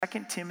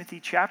2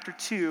 Timothy chapter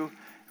 2,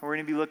 and we're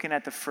going to be looking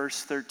at the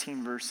first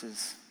 13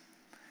 verses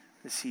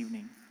this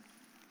evening.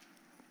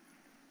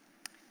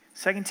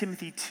 2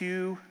 Timothy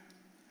 2,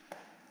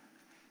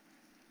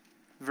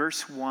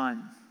 verse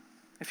 1.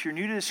 If you're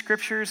new to the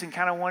scriptures and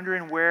kind of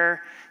wondering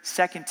where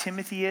 2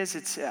 Timothy is,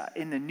 it's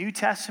in the New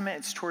Testament.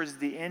 It's towards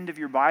the end of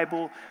your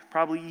Bible.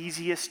 Probably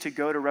easiest to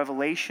go to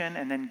Revelation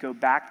and then go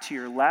back to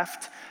your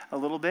left a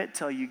little bit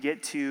till you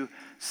get to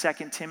 2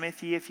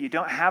 Timothy. If you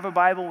don't have a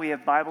Bible, we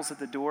have Bibles at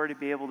the door to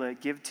be able to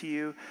give to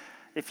you.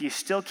 If you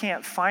still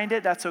can't find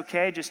it, that's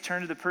okay. Just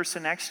turn to the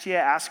person next to you,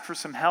 ask for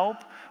some help,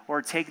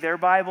 or take their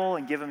Bible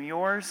and give them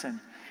yours, and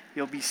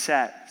you'll be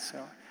set.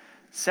 So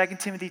 2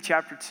 Timothy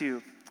chapter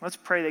 2. Let's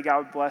pray that God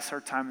would bless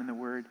our time in the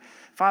Word.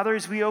 Father,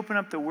 as we open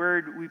up the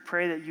Word, we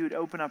pray that you would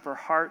open up our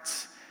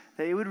hearts,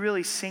 that it would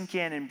really sink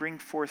in and bring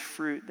forth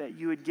fruit, that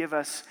you would give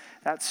us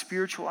that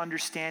spiritual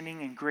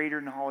understanding and greater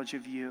knowledge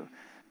of you.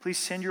 Please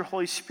send your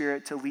Holy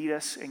Spirit to lead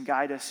us and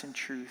guide us in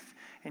truth.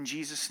 In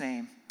Jesus'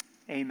 name,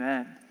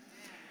 amen.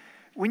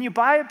 When you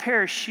buy a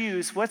pair of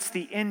shoes, what's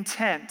the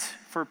intent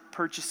for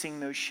purchasing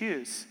those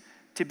shoes?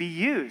 To be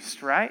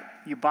used, right?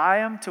 You buy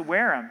them to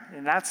wear them,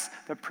 and that's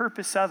the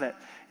purpose of it.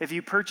 If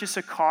you purchase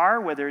a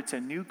car, whether it's a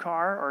new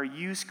car or a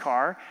used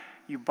car,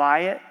 you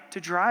buy it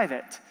to drive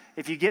it.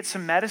 If you get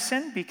some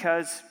medicine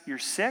because you're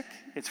sick,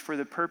 it's for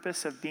the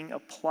purpose of being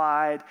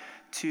applied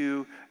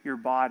to your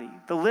body.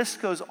 The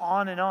list goes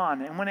on.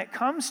 And when it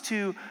comes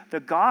to the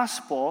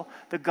gospel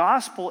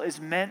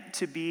is meant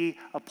to be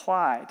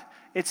applied.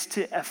 It's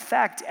to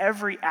affect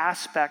every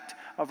aspect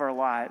of our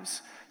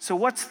lives. So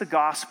what's the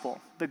gospel?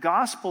 The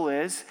gospel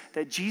is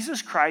that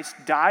Jesus Christ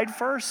died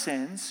for our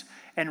sins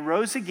and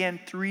rose again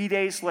 3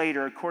 days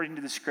later, according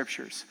to the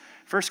scriptures.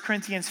 1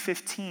 Corinthians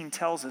 15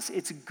 tells us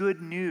it's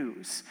good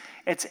news.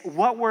 It's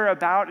what we're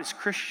about as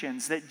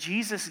Christians, that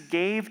Jesus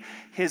gave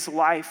his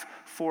life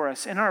for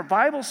us. In our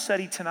Bible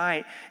study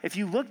tonight, if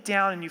you look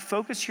down and you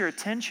focus your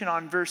attention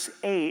on verse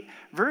 8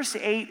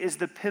 is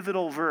the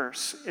pivotal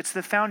verse. It's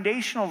the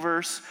foundational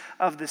verse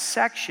of the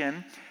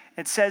section.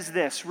 It says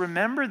this: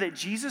 remember that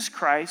Jesus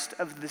Christ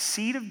of the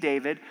seed of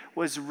David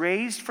was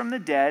raised from the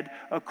dead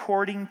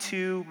according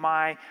to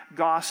my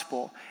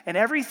gospel. And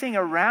everything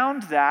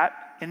around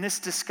that in this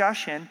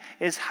discussion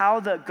is how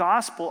the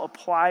gospel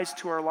applies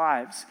to our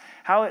lives,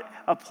 how it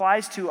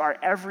applies to our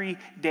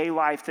everyday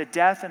life, the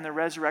death and the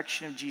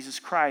resurrection of Jesus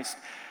Christ.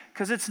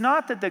 Because it's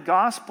not that the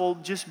gospel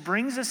just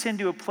brings us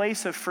into a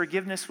place of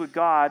forgiveness with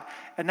God,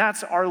 and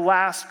that's our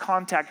last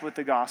contact with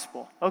the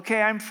gospel.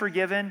 Okay, I'm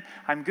forgiven,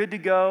 I'm good to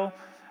go.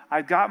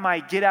 I've got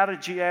my get out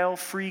of jail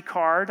free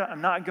card.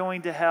 I'm not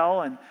going to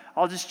hell, and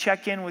I'll just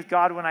check in with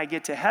God when I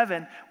get to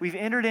heaven. We've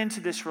entered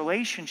into this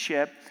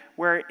relationship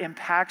where it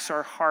impacts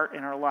our heart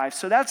and our life.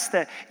 So that's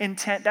the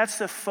intent, that's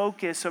the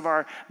focus of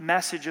our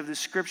message of the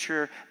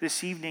scripture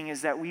this evening,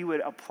 is that we would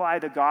apply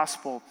the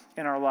gospel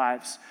in our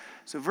lives.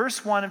 So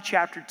verse 1 of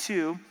chapter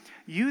 2,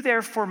 you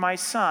therefore, my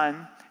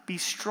son, be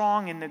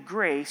strong in the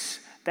grace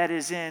that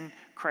is in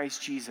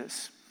Christ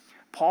Jesus.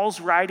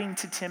 Paul's writing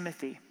to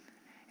Timothy,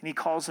 and he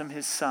calls him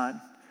his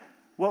son.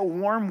 What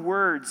warm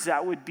words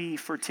that would be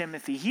for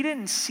Timothy. He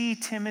didn't see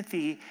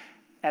Timothy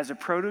as a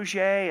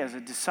protege, as a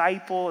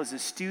disciple, as a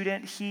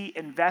student. He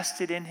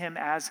invested in him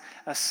as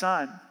a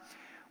son.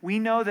 We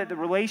know that the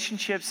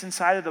relationships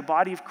inside of the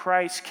body of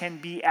Christ can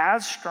be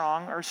as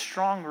strong or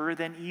stronger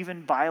than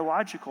even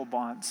biological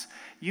bonds.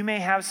 You may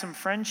have some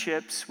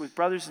friendships with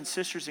brothers and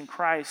sisters in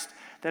Christ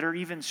that are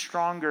even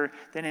stronger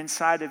than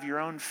inside of your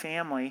own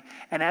family.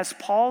 And as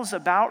Paul's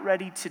about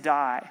ready to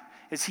die,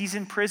 as he's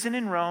in prison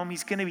in Rome,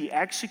 he's going to be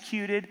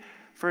executed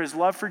for his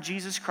love for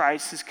Jesus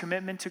Christ, his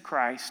commitment to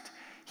Christ.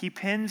 He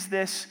pins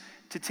this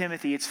to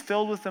Timothy. It's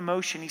filled with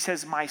emotion. He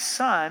says, my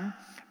son,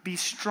 be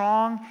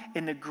strong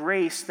in the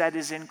grace that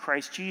is in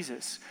Christ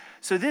Jesus.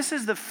 So this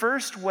is the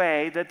first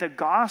way that the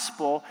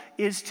gospel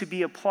is to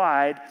be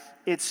applied.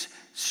 It's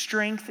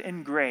strength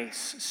and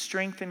grace.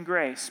 Strength and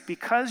grace.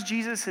 Because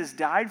Jesus has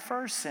died for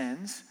our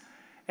sins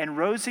and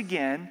rose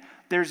again,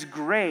 there's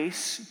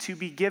grace to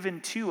be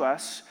given to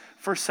us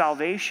for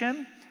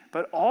salvation,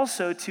 but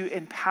also to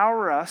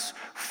empower us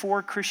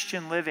for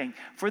Christian living,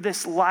 for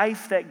this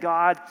life that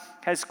God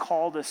has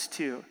called us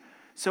to.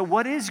 So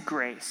what is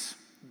grace?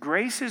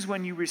 Grace is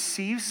when you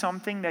receive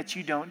something that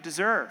you don't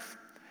deserve.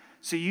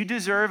 So you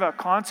deserve a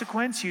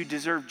consequence, you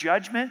deserve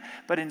judgment,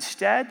 but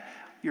instead,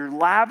 you're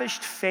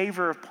lavished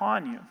favor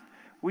upon you.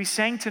 We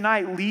sang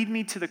tonight, lead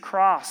me to the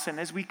cross. And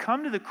as we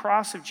come to the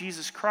cross of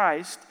Jesus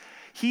Christ,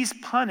 he's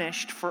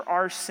punished for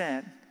our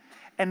sin.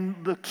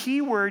 And the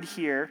key word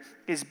here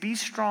is be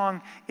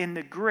strong in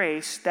the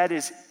grace that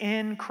is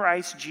in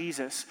Christ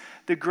Jesus.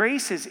 The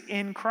grace is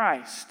in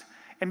Christ.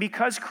 And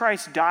because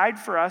Christ died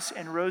for us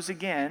and rose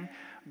again,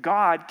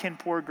 God can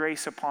pour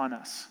grace upon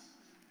us.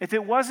 If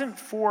it wasn't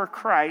for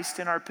Christ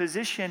and our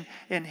position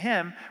in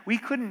him, we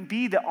couldn't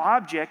be the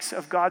objects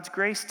of God's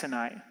grace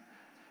tonight.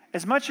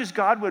 As much as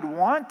God would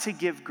want to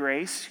give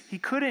grace, he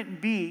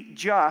couldn't be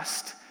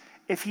just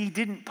if he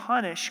didn't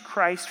punish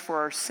Christ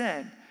for our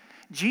sin.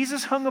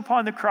 Jesus hung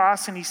upon the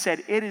cross and he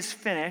said, "It is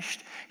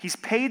finished." He's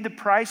paid the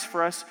price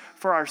for us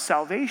for our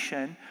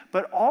salvation,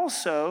 but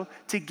also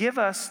to give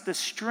us the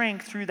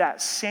strength through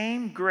that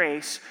same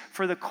grace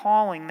for the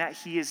calling that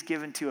he has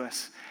given to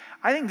us.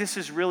 I think this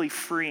is really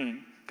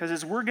freeing, because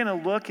as we're going to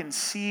look and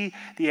see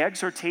the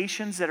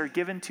exhortations that are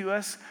given to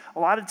us, a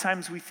lot of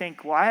times we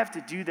think, well, I have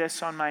to do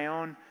this on my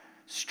own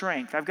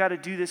strength. I've got to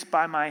do this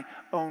by my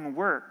own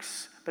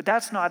works. But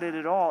that's not it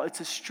at all. It's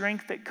a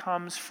strength that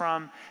comes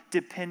from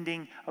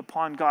depending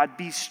upon God.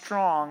 Be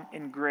strong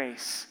in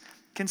grace.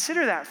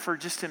 Consider that for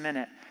just a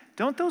minute.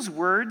 Don't those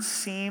words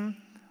seem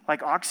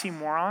like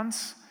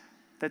oxymorons?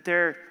 That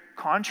they're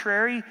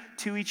contrary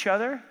to each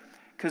other?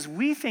 Because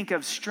we think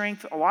of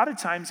strength a lot of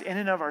times in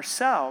and of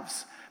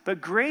ourselves, but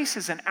grace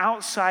is an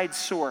outside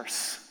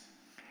source.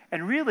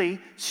 And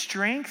really,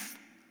 strength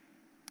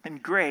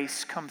and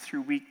grace come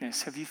through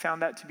weakness. Have you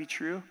found that to be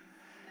true?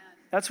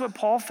 That's what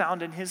Paul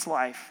found in his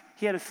life.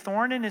 He had a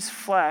thorn in his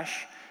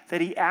flesh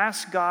that he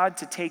asked God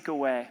to take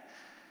away.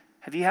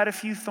 Have you had a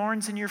few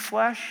thorns in your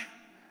flesh?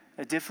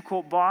 A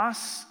difficult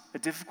boss? A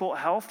difficult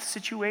health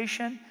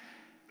situation?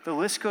 The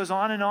list goes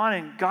on,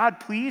 and God,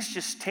 please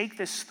just take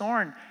this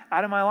thorn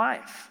out of my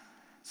life.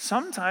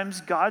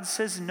 Sometimes God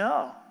says,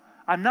 no,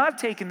 I'm not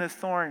taking the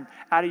thorn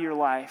out of your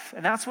life.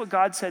 And that's what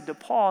God said to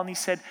Paul. And he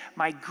said,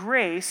 my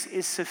grace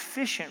is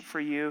sufficient for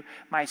you.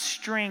 My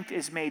strength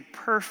is made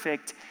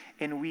perfect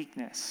in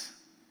weakness.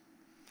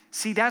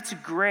 See, that's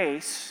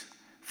grace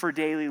for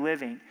daily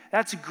living.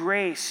 That's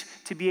grace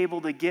to be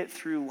able to get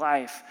through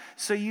life.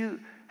 So you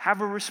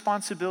have a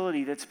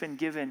responsibility that's been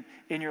given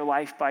in your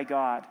life by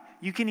God.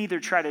 You can either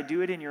try to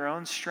do it in your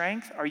own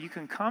strength, or you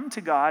can come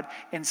to God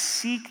and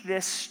seek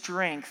this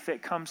strength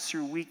that comes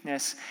through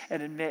weakness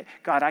and admit,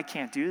 God, I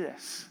can't do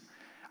this.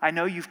 I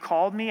know you've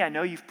called me. I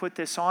know you've put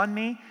this on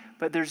me,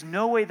 but there's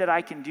no way that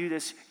I can do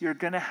this. You're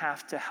going to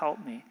have to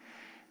help me.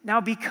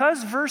 Now,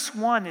 because verse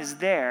 1 is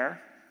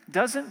there,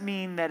 doesn't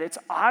mean that it's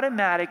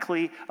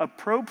automatically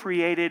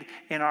appropriated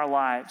in our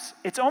lives.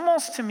 It's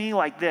almost to me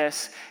like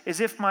this, as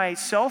if my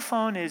cell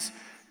phone is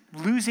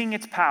losing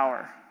its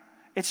power.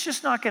 It's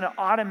just not going to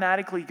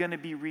automatically going to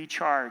be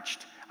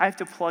recharged. I have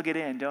to plug it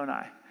in, don't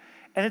I?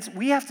 And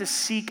we have to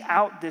seek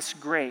out this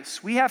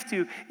grace. We have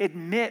to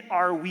admit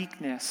our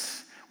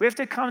weakness. We have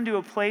to come to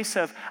a place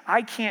of,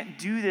 I can't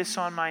do this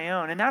on my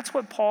own. And that's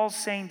what Paul's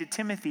saying to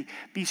Timothy.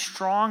 Be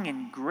strong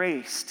in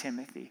grace,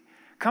 Timothy.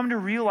 Come to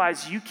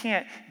realize you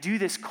can't do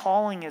this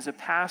calling as a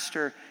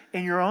pastor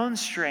in your own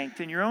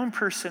strength, in your own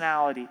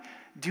personality.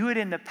 Do it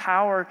in the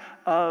power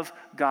of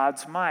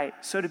God's might.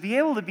 So to be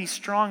able to be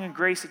strong in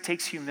grace, it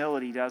takes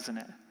humility, doesn't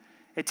it?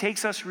 It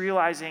takes us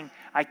realizing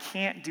I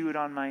can't do it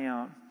on my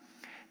own.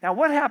 Now,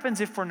 what happens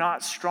if we're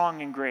not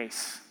strong in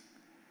grace?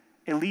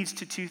 It leads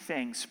to two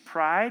things,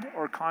 pride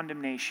or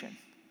condemnation.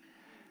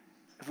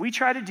 If we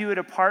try to do it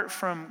apart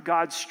from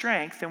God's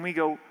strength, then we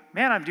go,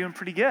 man, I'm doing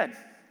pretty good.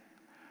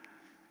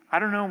 I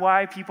don't know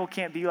why people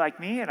can't be like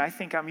me, and I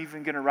think I'm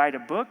even going to write a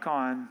book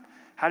on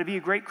how to be a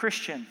great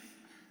Christian.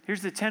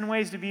 Here's the 10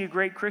 ways to be a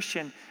great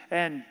Christian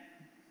and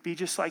be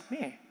just like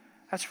me.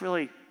 That's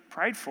really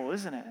prideful,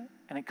 isn't it?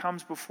 And it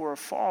comes before a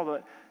fall,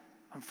 but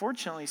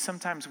unfortunately,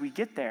 sometimes we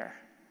get there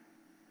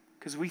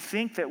because we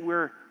think that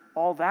we're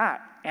all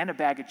that and a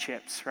bag of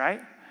chips,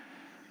 right?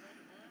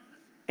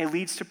 It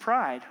leads to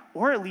pride,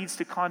 or it leads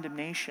to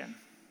condemnation,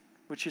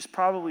 which is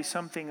probably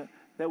something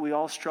that we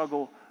all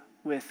struggle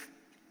with.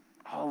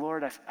 Oh,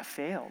 Lord, I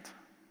failed.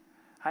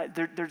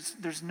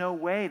 There's no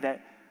way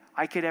that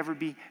I could ever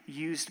be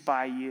used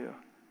by you,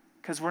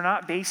 because we're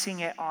not basing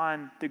it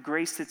on the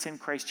grace that's in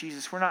Christ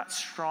Jesus. We're not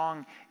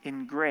strong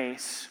in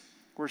grace.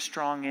 We're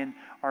strong in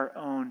our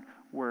own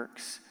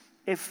works.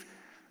 If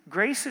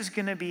grace is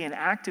going to be an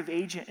active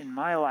agent in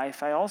my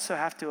life, I also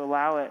have to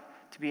allow it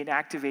to be an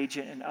active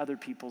agent in other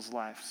people's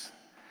lives.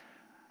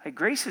 Like,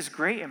 grace is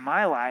great in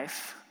my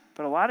life,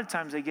 but a lot of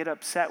times I get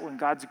upset when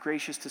God's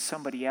gracious to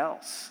somebody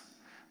else.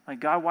 Like,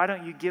 God, why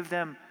don't you give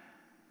them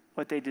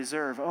what they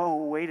deserve?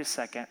 Oh, wait a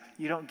second.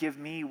 You don't give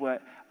me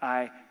what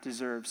I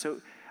deserve.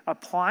 So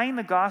applying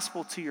the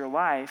gospel to your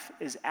life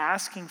is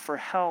asking for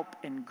help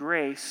and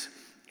grace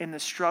in the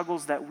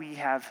struggles that we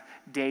have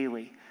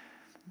daily.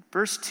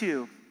 Verse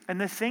 2, and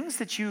the things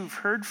that you've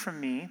heard from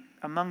me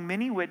among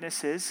many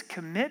witnesses,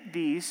 commit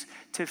these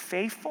to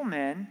faithful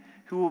men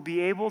who will be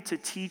able to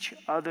teach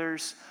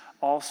others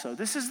also.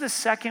 This is the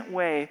second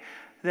way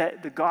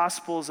that the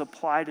gospel is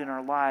applied in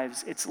our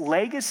lives. It's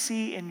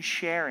legacy in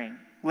sharing.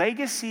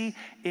 Legacy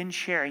in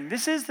sharing.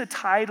 This is the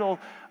title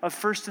of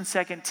 1st and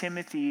 2nd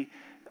Timothy.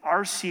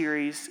 Our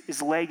series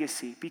is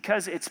Legacy,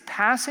 because it's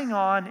passing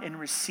on and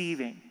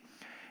receiving.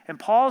 And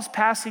Paul's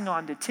passing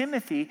on to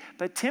Timothy,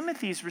 but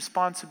Timothy's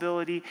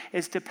responsibility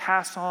is to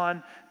pass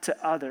on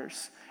to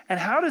others. And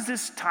how does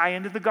this tie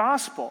into the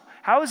gospel?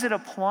 How is it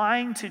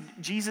applying to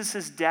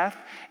Jesus' death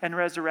and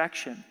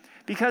resurrection?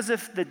 Because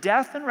if the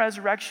death and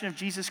resurrection of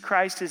Jesus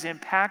Christ has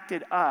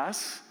impacted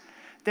us,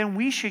 then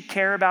we should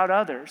care about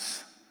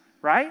others,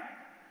 right?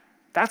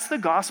 That's the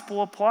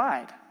gospel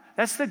applied.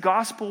 That's the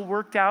gospel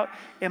worked out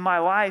in my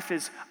life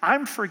is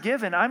I'm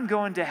forgiven, I'm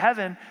going to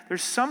heaven.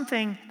 There's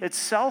something that's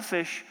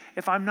selfish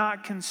if I'm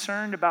not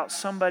concerned about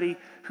somebody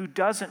who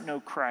doesn't know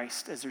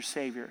Christ as their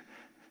Savior,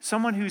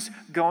 someone who's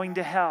going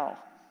to hell.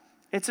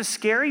 It's a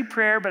scary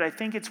prayer, but I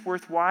think it's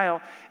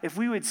worthwhile if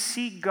we would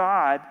seek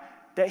God,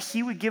 that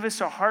he would give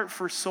us a heart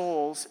for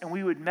souls and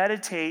we would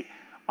meditate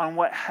on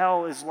what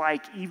hell is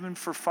like even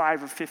for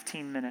 5 or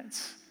 15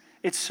 minutes.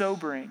 It's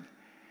sobering.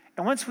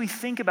 And once we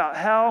think about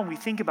hell and we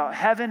think about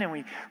heaven and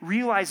we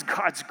realize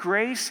God's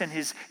grace and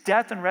his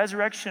death and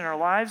resurrection in our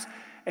lives,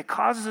 it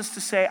causes us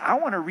to say, I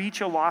want to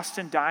reach a lost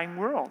and dying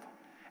world.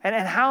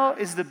 And how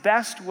is the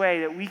best way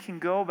that we can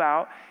go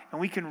about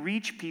and we can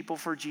reach people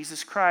for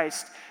Jesus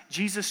Christ?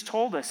 Jesus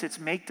told us it's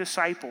make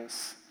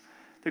disciples.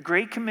 The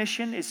Great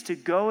Commission is to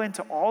go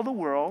into all the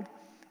world,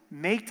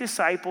 make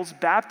disciples,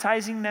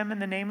 baptizing them in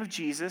the name of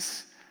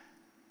Jesus,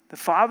 the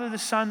Father, the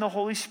Son, the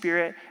Holy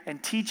Spirit,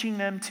 and teaching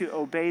them to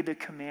obey the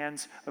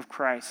commands of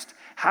Christ.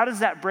 How does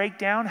that break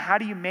down? How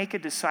do you make a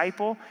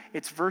disciple?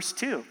 It's verse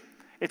 2.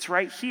 It's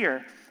right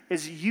here.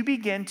 Is you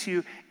begin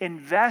to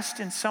invest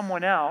in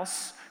someone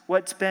else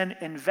what's been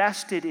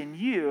invested in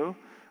you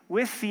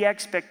with the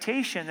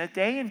expectation that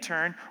they in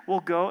turn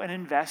will go and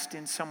invest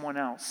in someone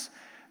else.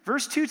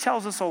 Verse 2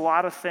 tells us a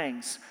lot of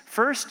things.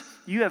 First,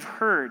 you have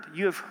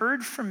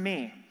heard from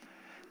me.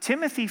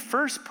 Timothy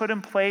first put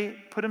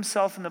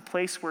himself in the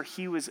place where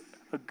he was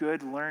a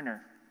good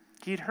learner.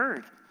 He'd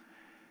heard.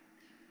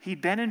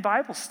 He'd been in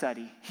Bible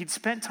study. He'd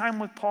spent time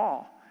with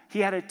Paul.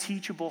 He had a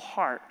teachable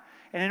heart.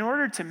 And in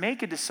order to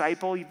make a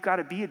disciple, you've got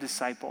to be a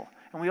disciple.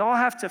 And we all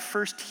have to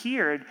first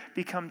hear and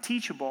become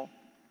teachable.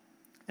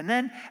 And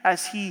then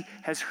as he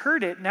has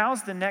heard it,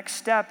 now's the next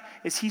step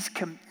is he's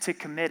to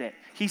commit it.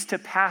 He's to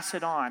pass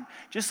it on.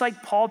 Just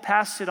like Paul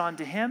passed it on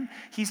to him,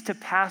 he's to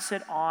pass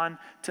it on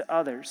to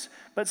others.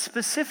 But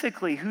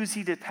specifically, who's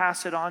he to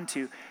pass it on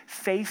to?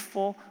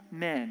 Faithful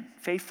men.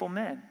 Faithful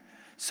men.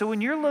 So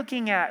when you're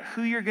looking at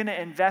who you're going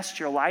to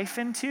invest your life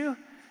into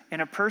in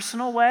a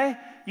personal way,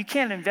 you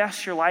can't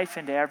invest your life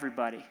into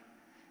everybody.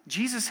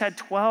 Jesus had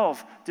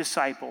 12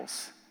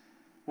 disciples.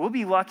 We'll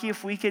be lucky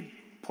if we could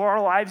pour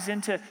our lives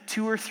into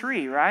 2 or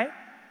 3, right?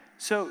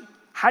 So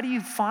how do you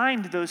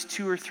find those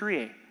 2 or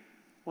 3?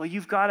 Well,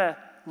 you've got to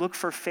look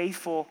for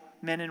faithful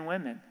men and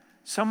women.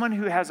 Someone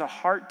who has a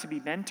heart to be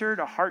mentored,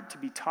 a heart to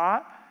be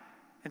taught,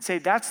 and say,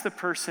 that's the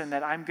person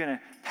that I'm going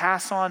to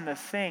pass on the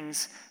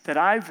things that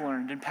I've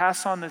learned and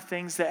pass on the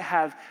things that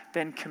have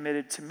been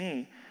committed to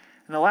me.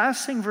 And the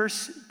last thing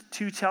verse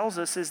 2 tells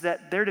us is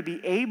that they're to be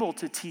able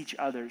to teach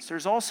others.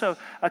 There's also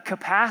a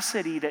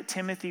capacity that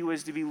Timothy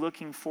was to be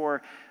looking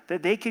for,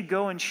 that they could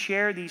go and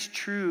share these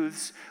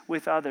truths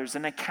with others,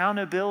 an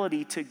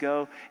accountability to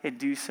go and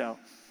do so.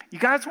 You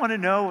guys want to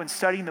know when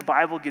studying the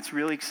Bible gets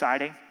really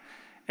exciting,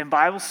 and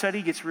Bible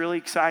study gets really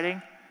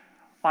exciting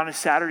on a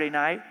Saturday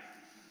night?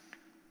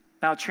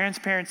 Now,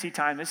 transparency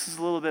time, this is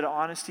a little bit of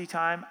honesty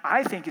time.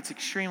 I think it's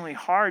extremely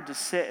hard to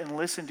sit and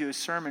listen to a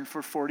sermon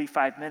for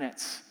 45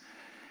 minutes.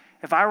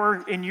 If I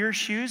were in your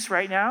shoes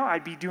right now,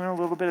 I'd be doing a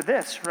little bit of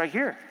this right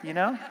here, you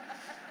know?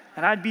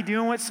 And I'd be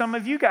doing what some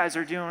of you guys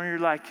are doing, where you're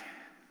like,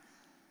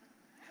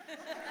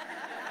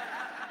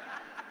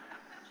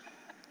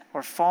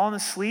 or falling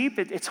asleep.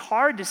 It's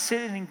hard to sit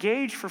and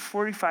engage for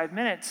 45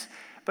 minutes.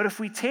 But if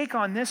we take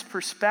on this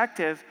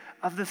perspective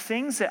of the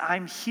things that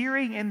I'm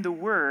hearing in the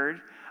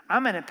Word,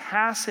 I'm going to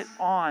pass it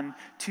on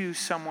to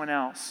someone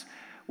else.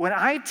 When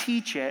I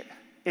teach it,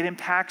 it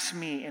impacts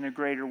me in a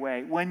greater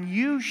way. When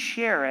you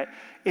share it,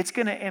 it's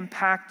going to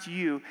impact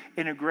you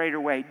in a greater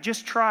way.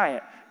 Just try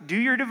it. Do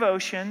your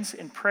devotions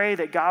and pray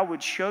that God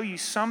would show you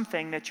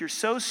something that you're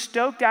so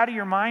stoked out of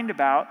your mind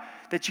about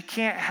that you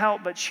can't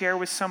help but share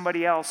with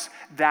somebody else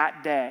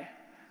that day.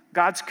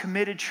 God's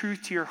committed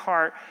truth to your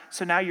heart,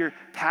 so now you're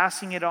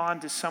passing it on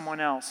to someone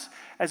else.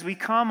 As we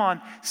come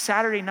on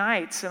Saturday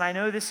nights, and I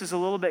know this is a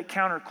little bit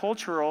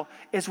countercultural,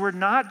 is we're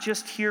not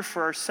just here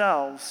for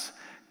ourselves.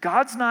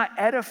 God's not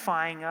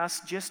edifying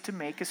us just to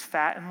make us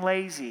fat and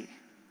lazy.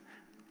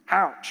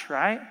 Ouch,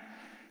 right?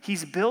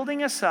 He's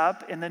building us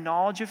up in the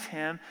knowledge of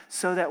Him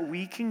so that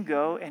we can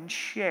go and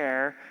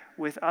share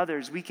with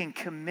others. We can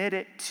commit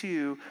it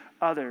to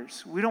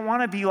others. We don't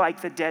want to be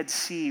like the Dead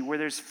Sea where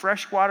there's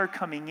fresh water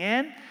coming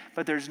in,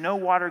 but there's no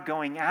water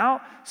going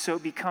out, so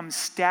it becomes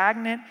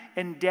stagnant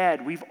and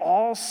dead. We've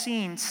all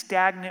seen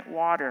stagnant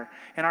water,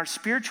 and our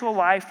spiritual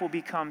life will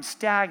become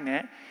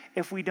stagnant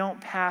if we don't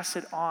pass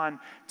it on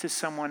to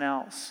someone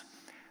else.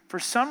 For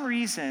some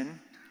reason,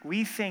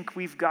 we think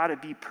we've got to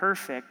be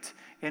perfect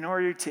in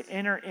order to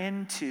enter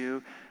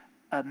into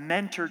a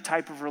mentor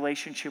type of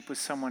relationship with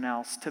someone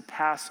else, to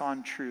pass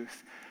on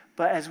truth.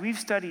 But as we've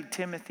studied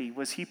Timothy,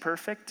 was he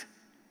perfect?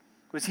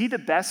 Was he the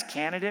best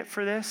candidate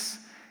for this?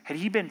 Had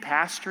he been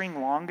pastoring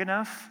long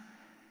enough?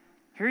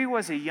 Here he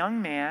was, a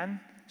young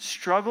man,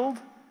 struggled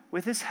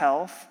with his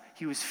health.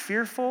 He was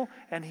fearful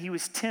and he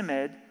was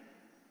timid,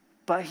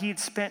 but he had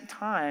spent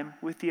time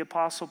with the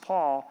Apostle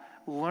Paul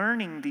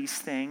learning these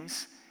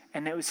things,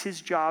 and it was his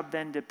job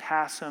then to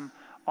pass them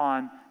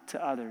on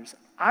to others.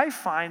 I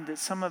find that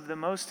some of the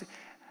most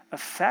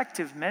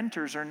effective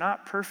mentors are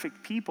not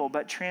perfect people,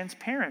 but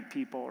transparent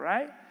people,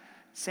 right?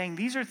 Saying,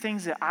 these are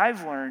things that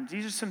I've learned.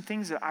 These are some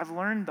things that I've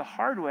learned the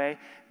hard way.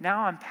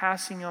 Now I'm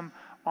passing them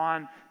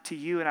on to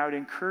you, and I would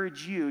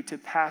encourage you to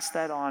pass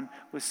that on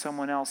with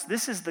someone else.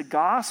 This is the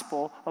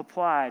gospel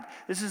applied.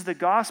 This is the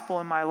gospel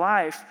in my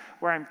life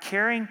where I'm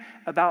caring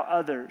about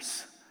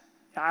others.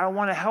 I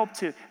want to help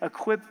to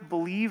equip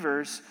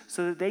believers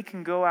so that they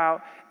can go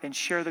out and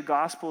share the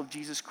gospel of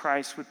Jesus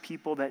Christ with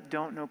people that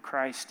don't know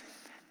Christ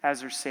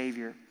as their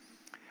Savior.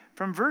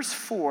 From verse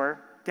 4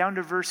 down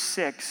to verse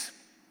 6,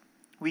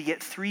 we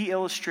get 3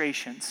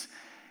 illustrations.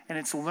 And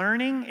it's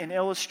learning and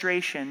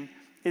illustration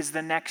is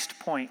the next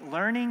point.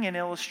 Learning and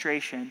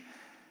illustration.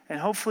 And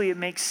hopefully it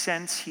makes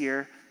sense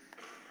here.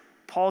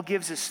 Paul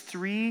gives us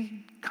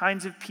 3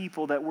 kinds of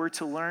people that we're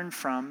to learn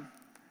from.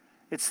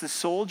 It's the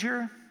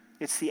soldier,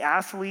 it's the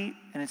athlete,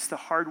 and it's the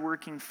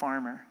hardworking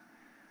farmer.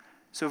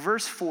 So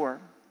verse 3.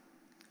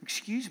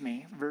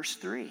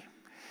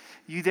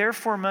 You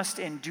therefore must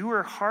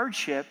endure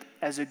hardship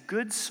as a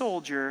good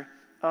soldier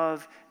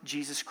of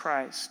Jesus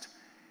Christ.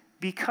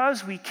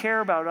 Because we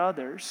care about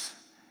others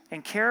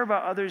and care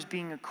about others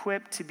being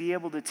equipped to be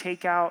able to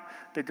take out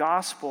the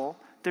gospel,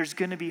 there's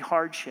going to be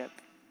hardship.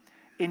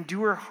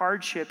 Endure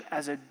hardship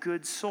as a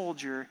good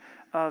soldier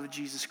of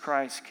Jesus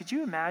Christ. Could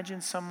you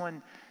imagine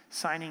someone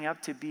signing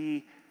up to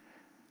be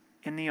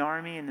in the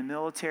army, in the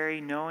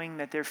military, knowing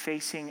that they're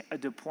facing a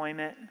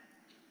deployment,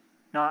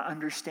 not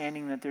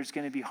understanding that there's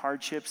going to be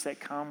hardships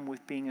that come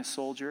with being a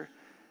soldier?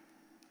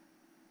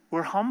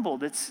 We're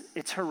humbled.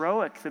 It's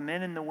heroic, the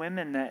men and the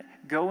women that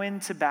go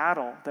into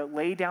battle, that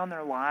lay down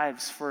their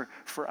lives for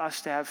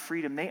us to have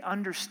freedom. They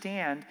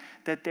understand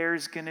that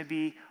there's going to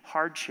be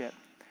hardship.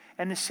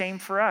 And the same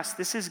for us.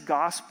 This is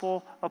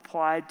gospel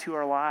applied to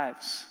our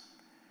lives.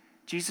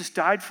 Jesus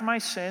died for my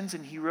sins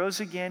and he rose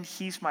again.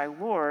 He's my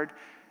Lord.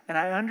 And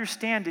I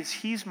understand as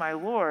he's my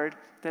Lord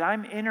that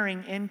I'm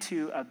entering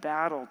into a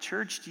battle.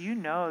 Church, do you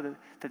know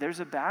that there's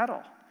a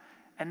battle?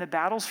 And the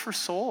battle's for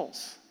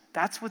souls.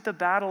 That's what the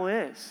battle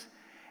is.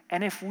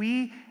 And if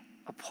we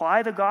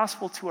apply the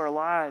gospel to our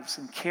lives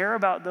and care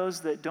about those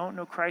that don't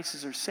know Christ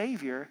as their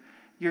Savior,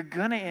 you're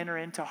going to enter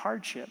into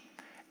hardship.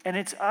 And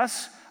it's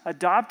us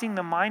adopting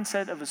the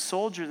mindset of a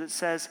soldier that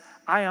says,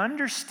 I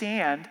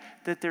understand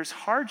that there's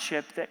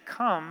hardship that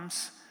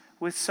comes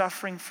with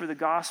suffering for the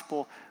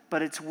gospel,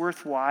 but it's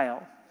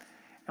worthwhile.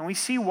 And we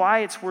see why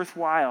it's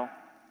worthwhile.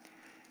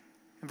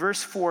 In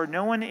verse 4,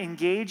 no one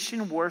engaged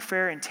in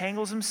warfare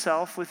entangles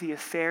himself with the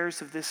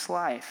affairs of this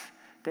life,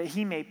 that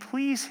he may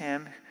please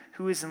him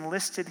who has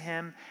enlisted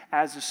him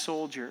as a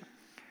soldier.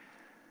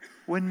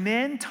 When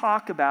men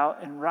talk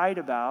about and write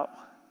about,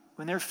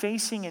 when they're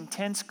facing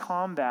intense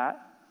combat,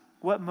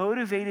 what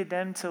motivated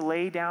them to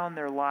lay down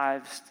their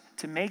lives,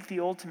 to make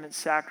the ultimate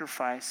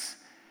sacrifice?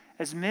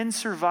 As men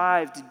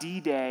survived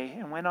D-Day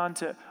and went on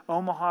to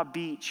Omaha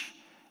Beach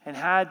and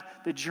had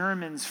the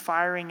Germans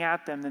firing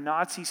at them, the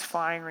Nazis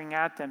firing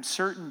at them,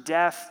 certain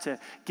death to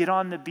get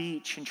on the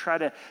beach and try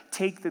to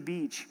take the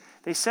beach.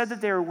 They said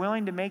that they were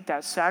willing to make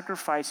that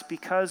sacrifice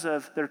because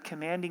of their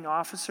commanding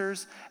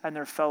officers and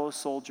their fellow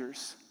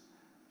soldiers.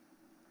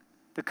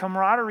 The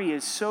camaraderie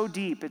is so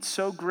deep, it's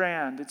so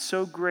grand, it's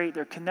so great.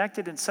 They're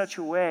connected in such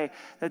a way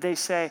that they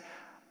say,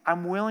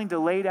 I'm willing to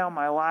lay down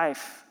my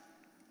life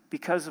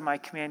because of my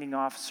commanding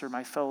officer,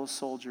 my fellow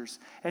soldiers.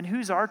 And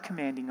who's our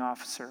commanding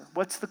officer?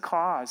 What's the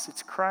cause?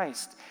 It's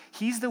Christ.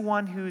 He's the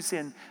one who's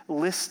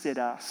enlisted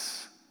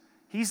us.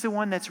 He's the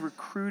one that's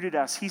recruited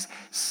us. He's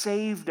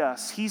saved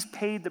us. He's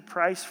paid the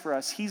price for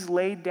us. He's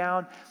laid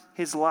down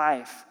his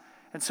life.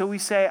 And so we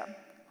say,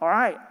 all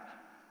right,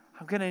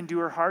 I'm going to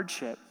endure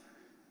hardship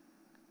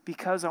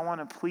because I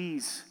want to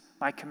please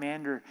my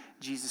commander,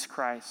 Jesus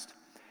Christ.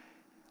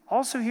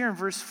 Also here in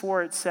verse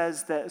 4, it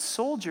says that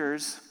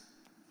soldiers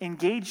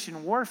engaged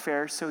in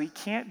warfare, so he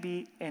can't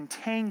be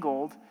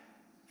entangled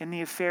in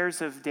the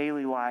affairs of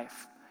daily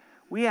life.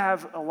 We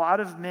have a lot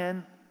of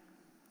men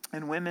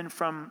and women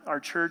from our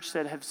church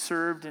that have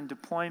served in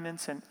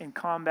deployments and in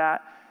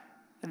combat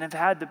and have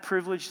had the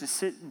privilege to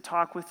sit and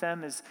talk with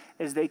them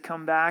as they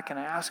come back. And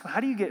I ask them, how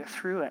do you get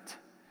through it?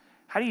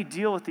 How do you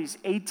deal with these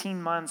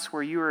 18 months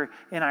where you were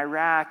in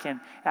Iraq and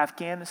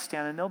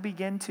Afghanistan? And they'll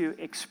begin to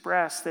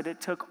express that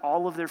it took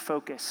all of their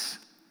focus,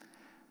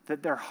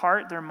 that their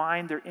heart, their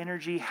mind, their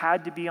energy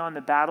had to be on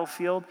the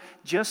battlefield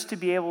just to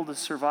be able to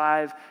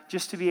survive,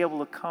 just to be able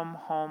to come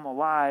home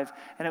alive.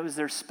 And it was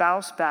their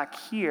spouse back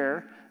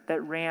here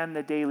that ran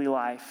the daily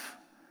life,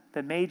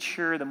 that made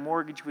sure the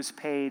mortgage was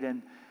paid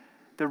and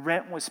the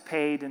rent was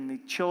paid and the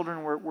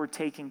children were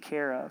taken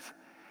care of.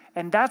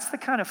 And that's the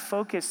kind of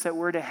focus that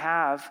we're to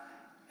have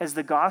as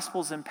the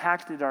gospel's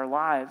impacted our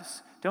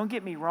lives. Don't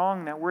get me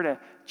wrong that we're to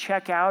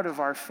check out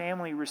of our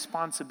family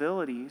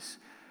responsibilities,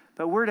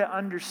 but we're to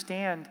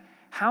understand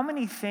how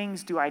many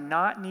things do I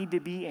not need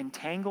to be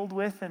entangled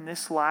with in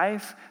this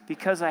life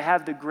because I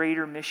have the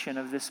greater mission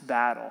of this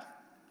battle.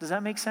 Does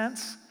that make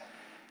sense?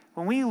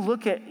 When we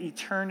look at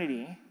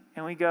eternity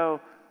and we go,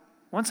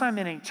 once I'm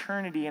in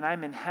eternity and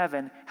I'm in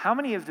heaven, how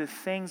many of the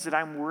things that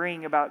I'm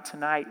worrying about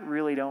tonight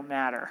really don't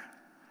matter?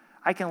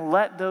 I can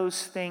let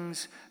those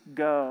things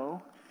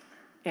go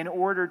in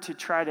order to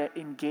try to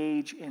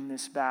engage in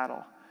this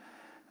battle.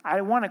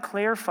 I want to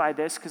clarify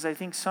this because I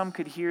think some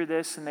could hear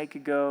this and they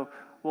could go,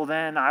 well,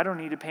 then I don't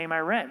need to pay my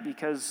rent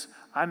because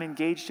I'm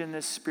engaged in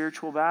this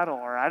spiritual battle,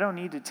 or I don't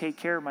need to take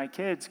care of my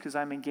kids because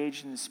I'm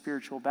engaged in this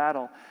spiritual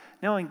battle.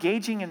 No,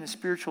 engaging in the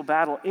spiritual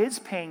battle is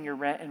paying your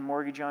rent and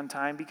mortgage on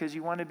time because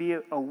you want to be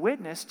a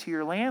witness to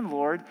your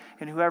landlord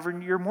and whoever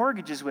your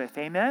mortgage is with.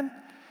 Amen?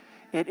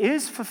 It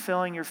is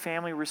fulfilling your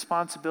family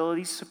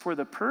responsibilities for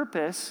the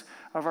purpose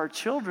of our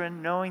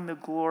children knowing the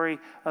glory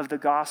of the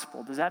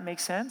gospel. Does that make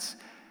sense?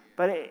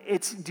 But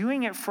it's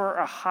doing it for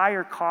a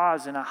higher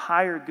cause and a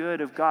higher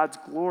good of God's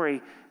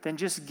glory than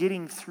just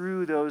getting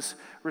through those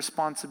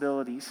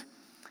responsibilities.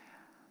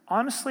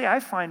 Honestly,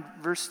 I find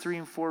verse 3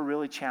 and 4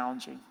 really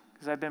challenging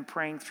because I've been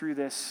praying through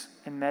this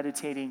and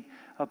meditating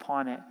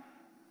upon it.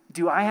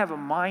 Do I have a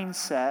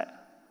mindset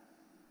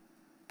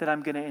that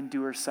I'm going to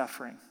endure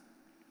suffering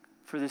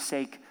for the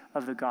sake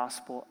of the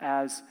gospel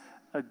as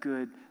a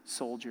good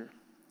soldier?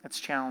 That's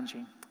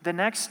challenging. The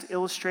next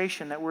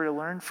illustration that we're to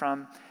learn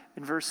from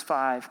in verse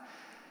 5,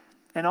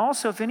 and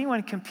also if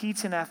anyone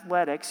competes in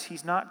athletics,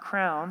 he's not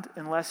crowned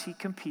unless he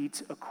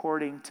competes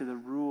according to the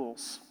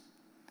rules.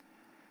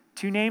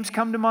 Two names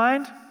come to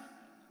mind,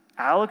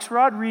 Alex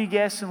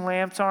Rodriguez and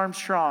Lance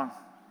Armstrong.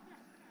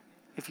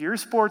 If you're a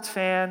sports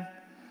fan,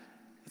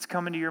 it's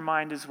coming to your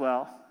mind as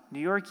well. New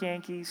York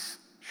Yankees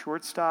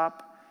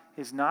shortstop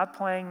is not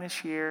playing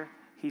this year.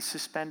 He's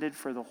suspended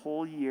for the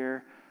whole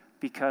year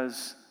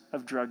because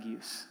of drug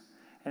use.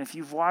 And if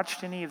you've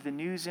watched any of the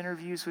news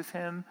interviews with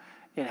him,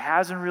 it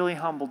hasn't really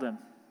humbled him,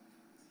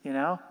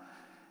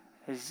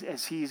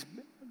 as he's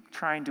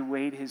trying to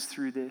wade his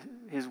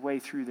way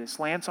through this.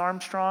 Lance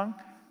Armstrong,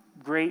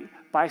 great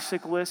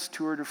bicyclist,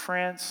 Tour de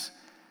France,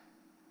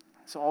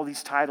 has all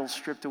these titles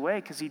stripped away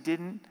because he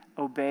didn't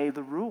obey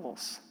the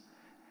rules.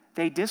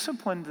 They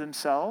disciplined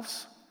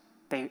themselves,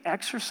 they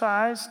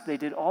exercised, they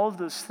did all of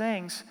those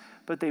things,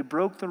 but they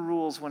broke the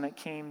rules when it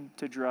came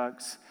to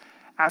drugs.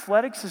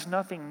 Athletics is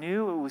nothing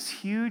new. It was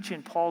huge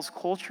in Paul's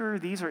culture.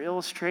 These are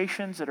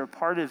illustrations that are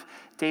part of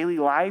daily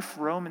life,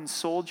 Roman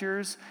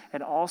soldiers,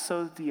 and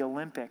also the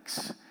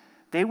Olympics.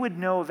 They would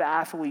know of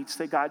athletes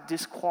that got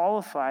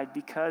disqualified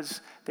because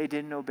they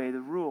didn't obey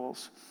the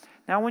rules.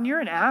 Now, when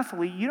you're an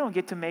athlete, you don't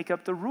get to make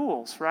up the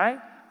rules, right?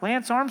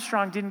 Lance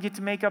Armstrong didn't get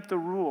to make up the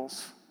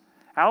rules.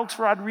 Alex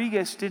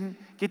Rodriguez didn't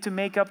get to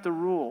make up the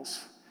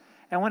rules.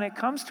 And when it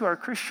comes to our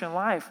Christian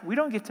life, we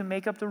don't get to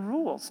make up the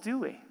rules, do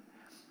we?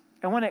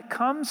 And when it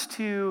comes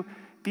to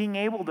being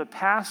able to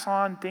pass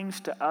on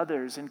things to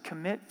others and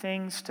commit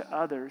things to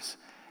others,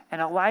 and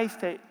a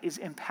life that is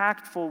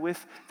impactful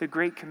with the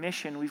Great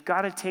Commission, we've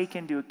got to take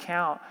into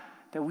account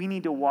that we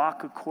need to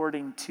walk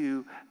according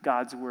to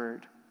God's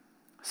word.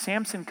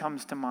 Samson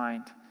comes to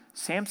mind.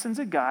 Samson's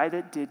a guy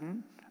that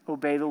didn't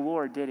obey the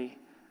Lord, did he?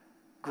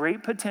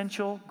 Great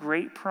potential,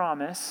 great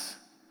promise.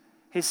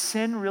 His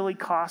sin really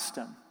cost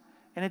him.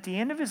 And at the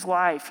end of his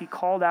life, he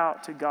called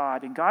out to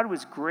God, and God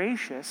was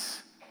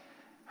gracious,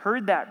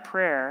 heard that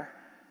prayer,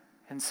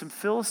 and some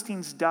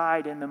Philistines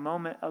died in the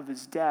moment of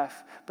his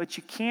death. But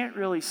you can't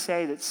really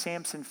say that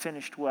Samson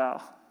finished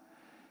well.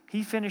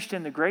 He finished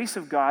in the grace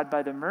of God,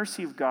 by the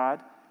mercy of God,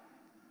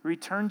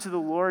 returned to the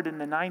Lord in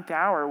the 9th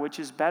hour, which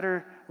is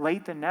better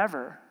late than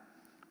never.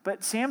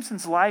 But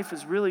Samson's life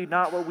is really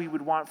not what we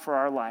would want for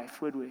our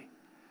life, would we?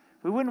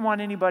 We wouldn't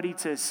want anybody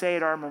to say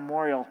at our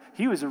memorial,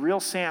 he was a real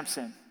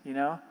Samson, He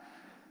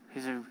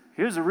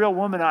was a real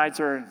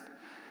womanizer.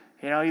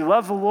 He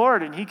loved the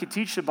Lord and he could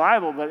teach the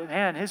Bible, but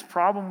man, his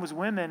problem was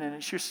women and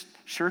it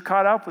sure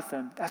caught up with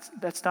him.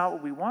 That's not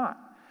what we want.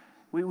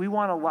 We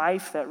want a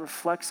life that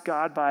reflects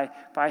God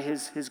by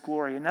his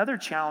glory. Another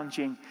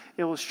challenging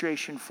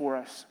illustration for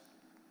us.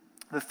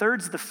 The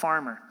third's the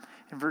farmer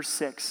in verse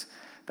 6.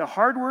 The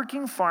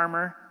hardworking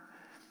farmer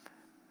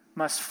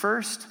must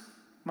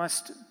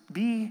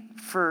be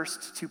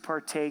first to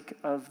partake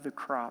of the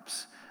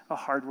crops. A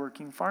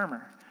hardworking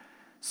farmer.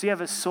 So you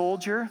have a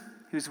soldier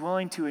who's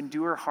willing to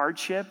endure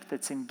hardship,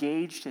 that's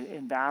engaged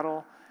in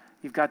battle.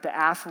 You've got the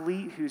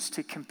athlete who's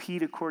to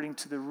compete according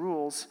to the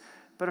rules,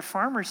 but a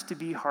farmer's to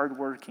be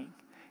hardworking.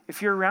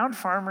 If you're around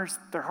farmers,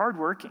 they're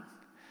hardworking.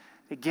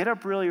 They get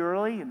up really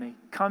early and they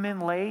come in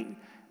late,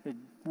 they're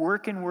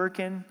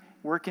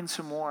working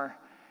some more.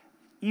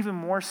 Even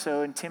more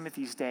so in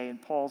Timothy's day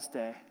and Paul's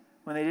day,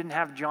 when they didn't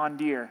have John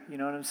Deere, you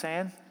know what I'm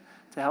saying,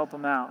 to help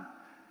them out.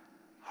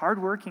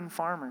 Hardworking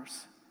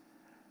farmers.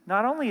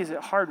 Not only is it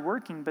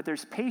hardworking, but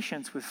there's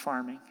patience with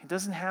farming. It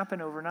doesn't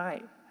happen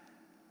overnight.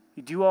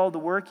 You do all the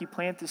work, you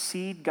plant the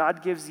seed,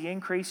 God gives the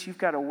increase, you've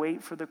got to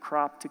wait for the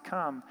crop to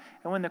come.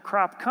 And when the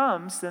crop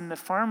comes, then the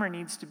farmer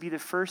needs to be the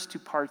first to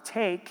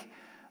partake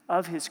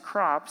of his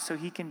crop so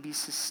he can be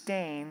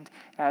sustained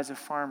as a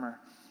farmer.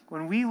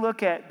 When we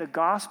look at the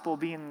gospel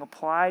being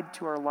applied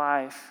to our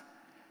life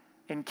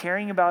and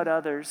caring about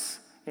others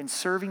and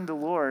serving the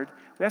Lord,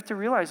 we have to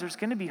realize there's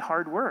going to be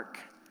hard work.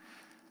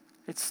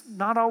 It's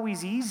not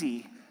always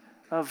easy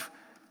of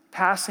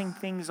passing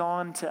things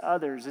on to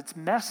others. It's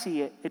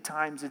messy at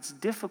times. It's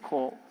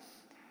difficult.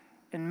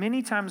 And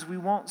many times we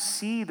won't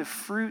see the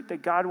fruit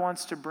that God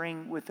wants to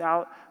bring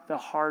without the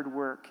hard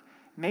work.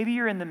 Maybe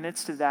you're in the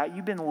midst of that.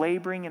 You've been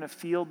laboring in a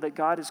field that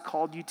God has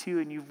called you to,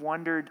 and you've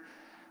wondered,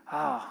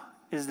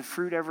 is the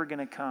fruit ever going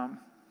to come?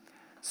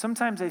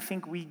 Sometimes I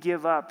think we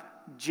give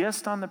up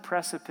just on the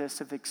precipice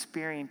of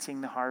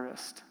experiencing the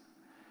harvest.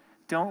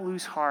 Don't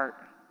lose heart.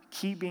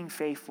 Keep being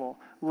faithful.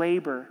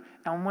 Labor.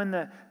 And when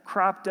the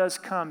crop does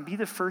come, be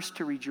the first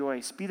to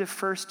rejoice. Be the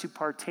first to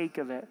partake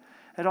of it.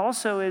 It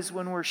also is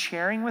when we're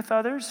sharing with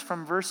others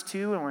from verse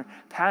 2 and we're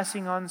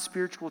passing on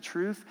spiritual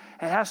truth,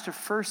 it has to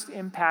first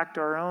impact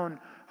our own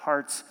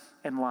hearts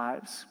and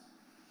lives.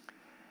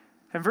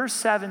 And verse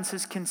 7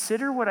 says,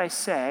 "Consider what I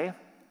say,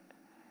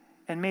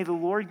 and may the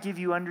Lord give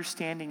you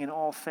understanding in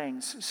all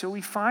things." So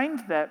we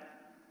find that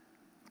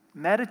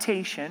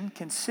meditation,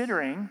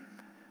 considering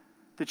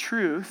the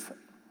truth,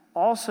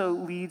 also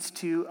leads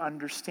to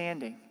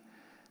understanding.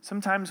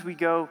 Sometimes we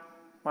go,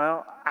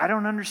 well, I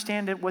don't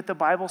understand what the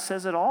Bible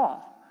says at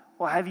all.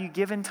 Well, have you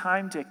given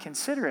time to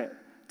consider it,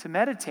 to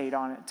meditate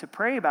on it, to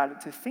pray about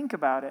it, to think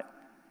about it,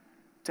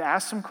 to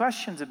ask some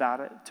questions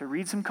about it, to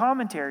read some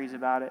commentaries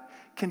about it?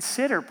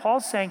 Consider.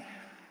 Paul's saying,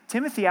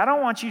 Timothy, I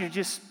don't want you to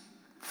just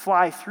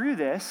fly through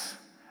this.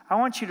 I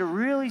want you to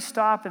really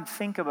stop and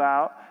think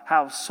about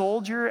how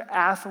soldier,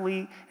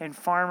 athlete, and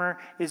farmer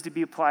is to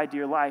be applied to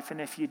your life.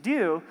 And if you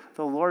do,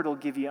 the Lord will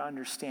give you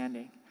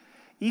understanding.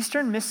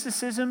 Eastern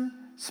mysticism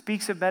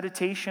speaks of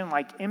meditation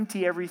like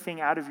empty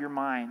everything out of your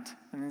mind.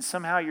 And then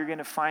somehow you're going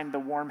to find the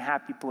warm,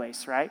 happy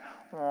place, right?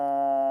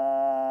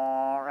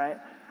 Right?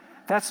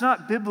 That's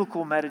not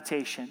biblical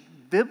meditation.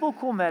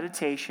 Biblical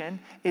meditation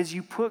is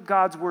you put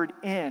God's word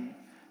in.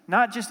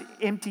 Not just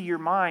empty your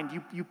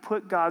mind. You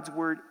put God's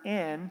word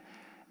in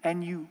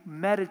and you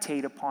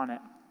meditate upon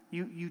it.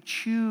 You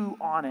chew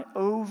on it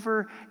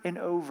over and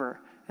over.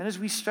 And as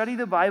we study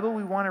the Bible,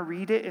 we want to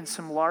read it in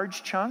some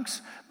large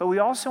chunks, but we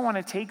also want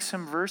to take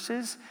some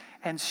verses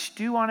and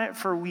stew on it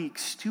for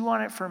weeks, stew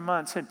on it for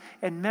months,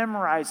 and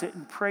memorize it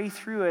and pray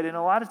through it. And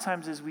a lot of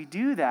times as we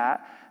do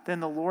that, then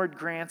the Lord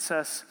grants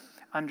us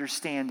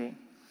understanding.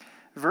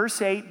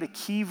 Verse 8, the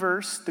key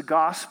verse, the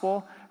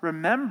gospel,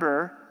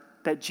 remember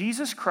that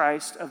Jesus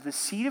Christ of the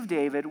seed of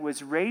David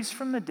was raised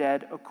from the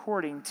dead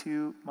according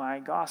to my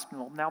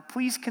gospel. Now,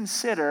 please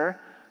consider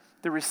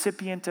the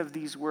recipient of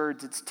these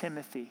words. It's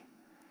Timothy.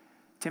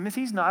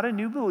 Timothy's not a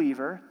new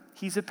believer.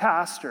 He's a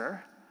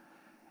pastor.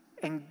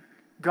 And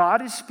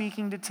God is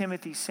speaking to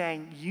Timothy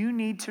saying, you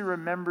need to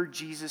remember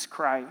Jesus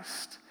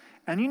Christ.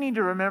 And you need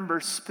to remember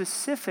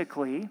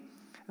specifically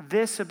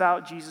this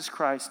about Jesus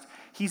Christ.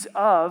 He's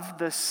of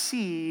the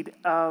seed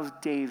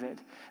of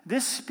David.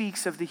 This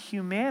speaks of the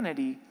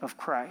humanity of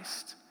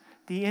Christ,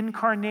 the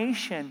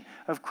incarnation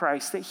of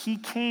Christ, that he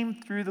came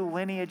through the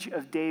lineage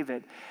of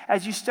David.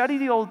 As you study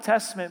the Old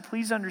Testament,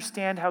 please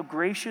understand how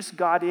gracious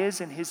God is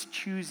in his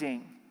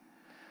choosing.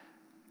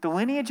 The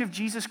lineage of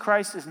Jesus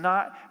Christ is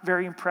not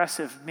very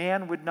impressive.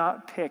 Man would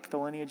not pick the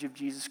lineage of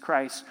Jesus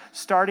Christ,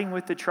 starting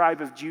with the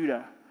tribe of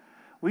Judah.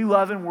 We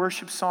love and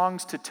worship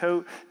songs to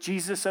tote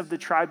Jesus of the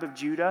tribe of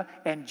Judah,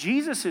 and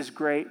Jesus is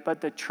great, but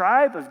the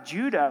tribe of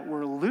Judah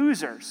were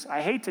losers.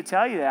 I hate to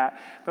tell you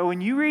that, but when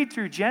you read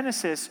through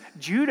Genesis,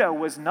 Judah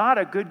was not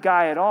a good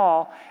guy at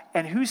all,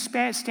 and who's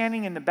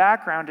standing in the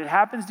background? It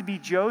happens to be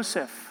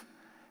Joseph,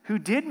 who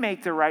did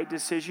make the right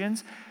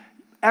decisions.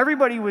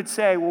 Everybody would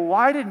say, well,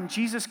 why didn't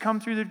Jesus come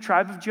through the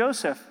tribe of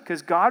Joseph?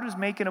 Because God was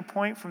making a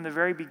point from the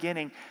very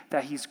beginning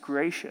that he's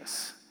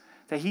gracious,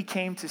 that he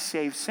came to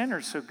save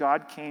sinners, so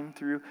God came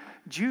through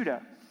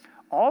Judah.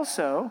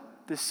 Also,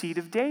 the seed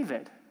of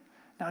David.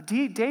 Now,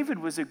 David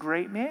was a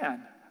great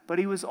man, but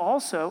he was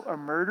also a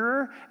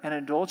murderer, an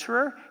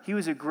adulterer. He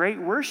was a great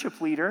worship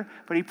leader,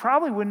 but he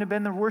probably wouldn't have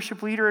been the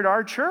worship leader at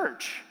our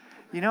church.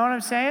 You know what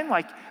I'm saying?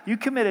 Like, you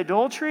commit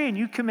adultery and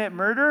you commit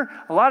murder,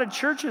 a lot of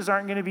churches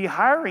aren't going to be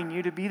hiring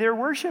you to be their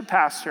worship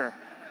pastor.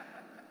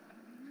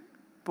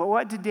 But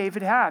what did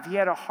David have? He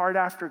had a heart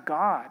after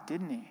God,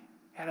 didn't he?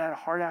 He had a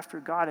heart after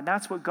God, and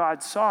that's what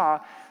God saw.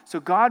 So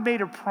God made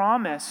a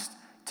promise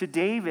to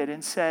David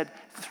and said,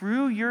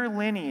 through your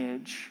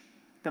lineage,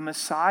 the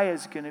Messiah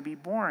is going to be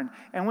born.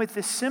 And with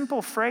the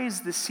simple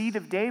phrase, the seed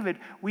of David,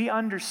 we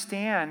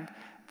understand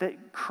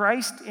that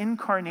Christ's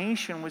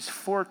incarnation was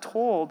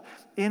foretold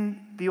in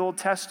the Old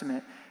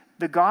Testament.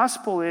 The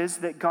gospel is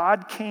that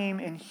God came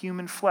in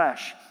human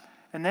flesh.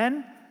 And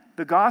then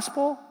the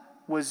gospel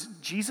was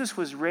Jesus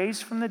was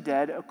raised from the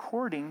dead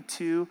according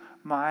to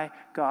my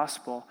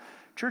gospel.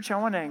 Church, I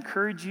want to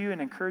encourage you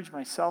and encourage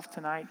myself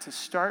tonight to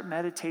start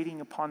meditating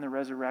upon the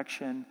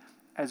resurrection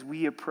as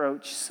we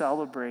approach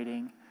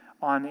celebrating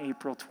on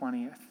April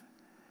 20th.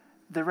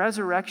 The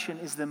resurrection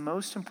is the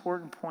most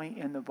important point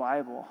in the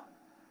Bible.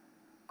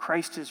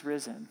 Christ is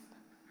risen.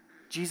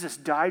 Jesus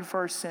died for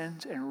our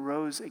sins and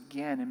rose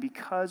again. And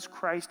because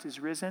Christ is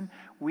risen,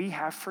 we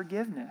have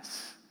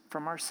forgiveness.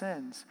 from our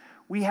sins.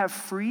 We have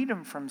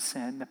freedom from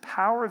sin. The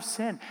power of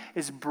sin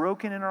is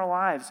broken in our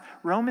lives.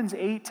 Romans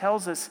 8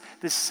 tells us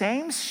the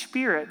same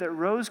Spirit that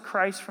rose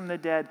Christ from the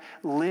dead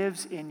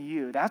lives in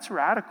you. That's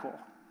radical.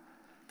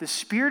 The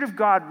Spirit of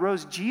God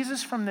rose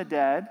Jesus from the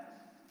dead,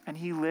 and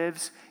he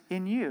lives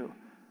in you.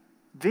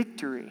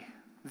 Victory.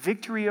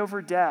 Victory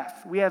over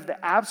death. We have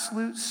the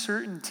absolute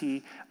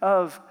certainty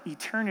of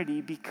eternity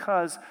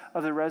because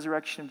of the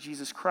resurrection of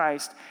Jesus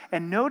Christ.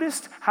 And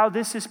notice how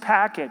this is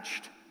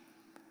packaged.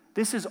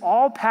 This is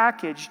all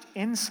packaged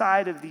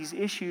inside of these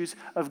issues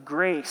of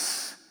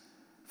grace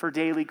for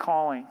daily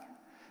calling.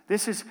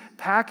 This is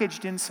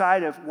packaged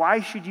inside of why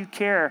should you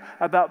care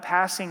about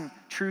passing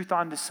truth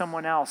on to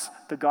someone else,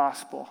 the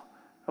gospel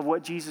of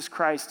what Jesus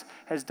Christ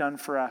has done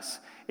for us.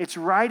 It's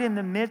right in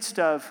the midst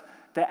of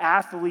the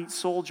athlete,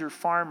 soldier,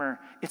 farmer.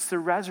 It's the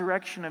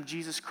resurrection of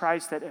Jesus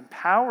Christ that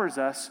empowers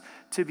us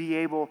to be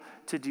able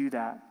to do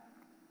that.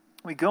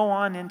 We go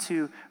on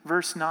into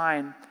verse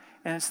 9,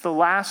 and it's the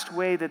last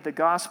way that the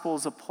gospel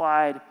is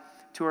applied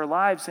to our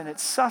lives, and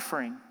it's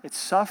suffering. It's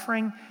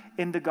suffering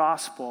in the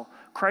gospel.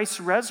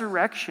 Christ's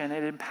resurrection,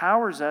 it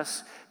empowers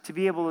us to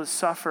be able to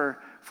suffer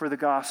for the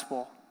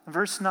gospel.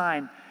 Verse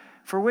 9,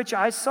 for which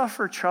I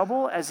suffer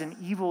trouble as an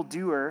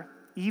evildoer,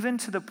 even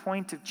to the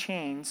point of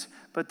chains,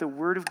 but the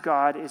word of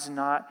God is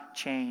not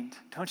chained.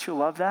 Don't you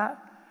love that?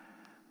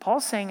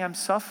 Paul's saying I'm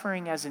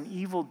suffering as an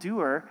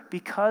evildoer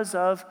because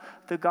of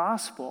the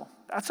gospel.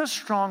 That's a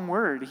strong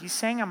word. He's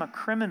saying I'm a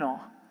criminal.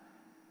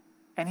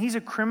 And he's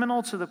a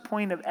criminal to the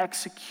point of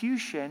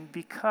execution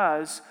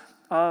because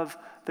of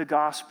the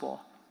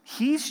gospel.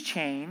 He's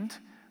chained,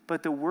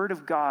 but the word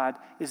of God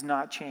is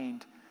not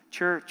chained.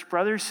 Church,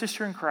 brother,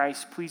 sister in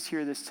Christ, please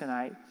hear this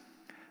tonight.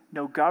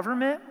 No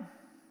government,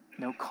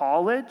 no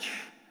college,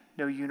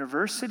 no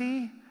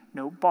university,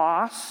 no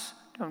boss,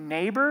 no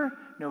neighbor,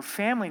 no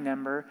family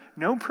member,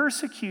 no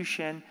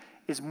persecution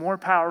is more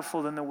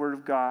powerful than the word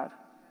of God.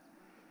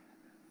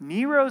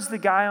 Nero's the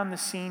guy on the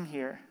scene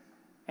here,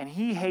 and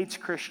he hates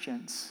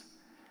Christians.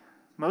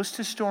 Most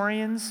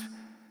historians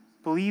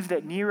believe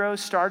that Nero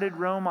started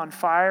Rome on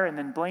fire and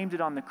then blamed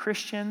it on the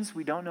Christians.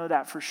 We don't know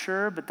that for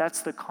sure, but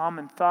that's the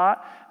common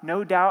thought.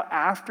 No doubt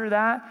after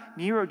that,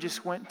 Nero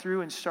just went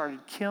through and started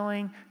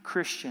killing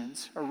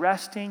Christians,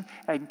 arresting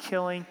and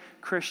killing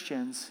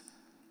Christians.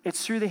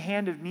 It's through the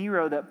hand of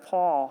Nero that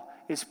Paul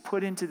is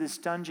put into this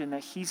dungeon,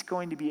 that he's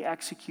going to be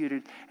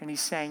executed, and he's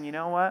saying, you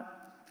know what?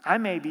 I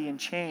may be in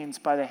chains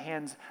by the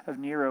hands of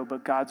Nero,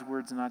 but God's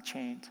word's not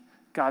chained.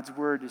 God's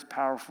word is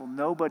powerful.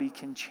 Nobody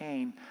can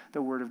chain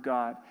the word of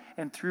God.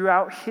 And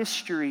throughout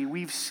history,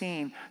 we've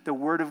seen the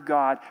word of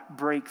God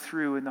break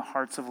through in the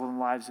hearts of the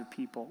lives of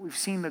people. We've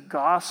seen the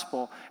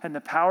gospel and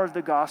the power of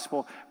the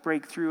gospel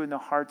break through in the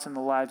hearts and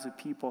the lives of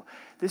people.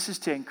 This is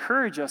to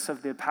encourage us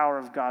of the power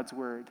of God's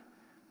word.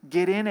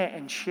 Get in it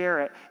and share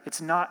it.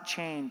 It's not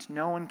chained.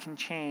 No one can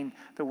chain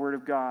the word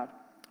of God.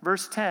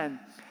 Verse 10,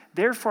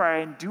 therefore I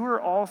endure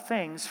all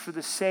things for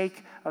the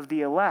sake of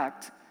the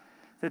elect,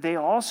 that they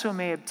also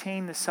may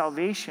obtain the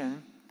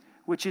salvation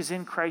which is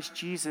in Christ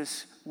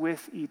Jesus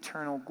with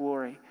eternal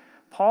glory.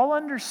 Paul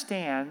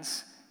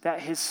understands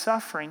that his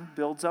suffering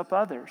builds up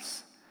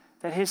others,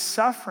 that his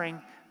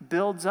suffering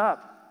builds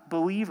up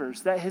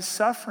believers, that his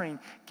suffering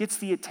gets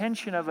the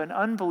attention of an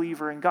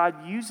unbeliever, and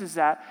God uses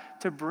that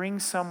to bring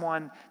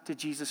someone to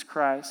Jesus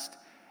Christ.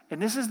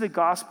 And this is the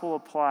gospel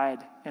applied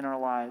in our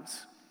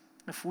lives.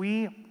 If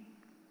we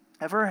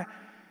ever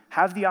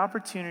have the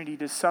opportunity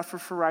to suffer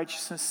for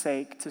righteousness'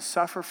 sake, to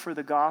suffer for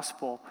the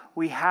gospel,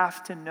 we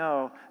have to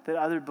know that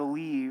other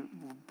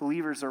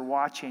believers are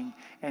watching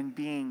and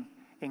being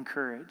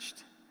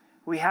encouraged.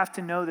 We have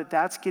to know that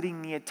that's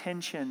getting the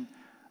attention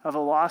of a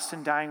lost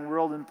and dying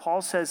world. And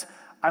Paul says,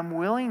 I'm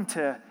willing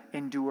to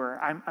endure.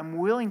 I'm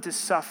willing to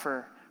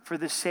suffer for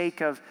the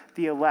sake of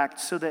the elect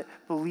so that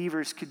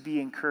believers could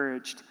be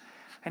encouraged.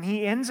 And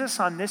he ends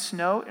us on this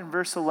note in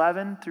verse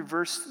 11 through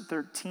verse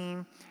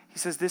 13. He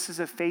says, this is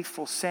a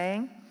faithful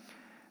saying.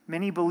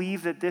 Many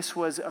believe that this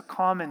was a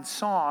common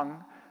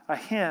song, a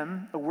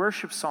hymn, a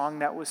worship song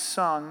that was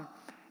sung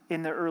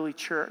in the early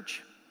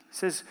church. He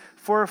says,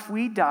 for if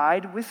we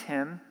died with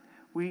him,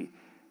 we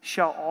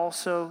shall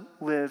also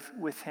live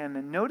with him.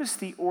 And notice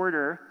the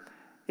order.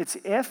 It's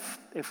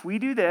if we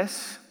do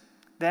this,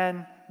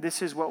 then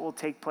this is what will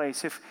take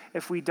place.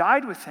 If we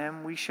died with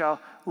him, we shall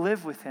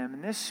live with him.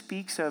 And this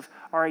speaks of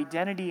our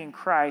identity in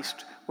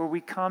Christ, where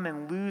we come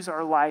and lose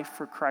our life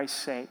for Christ's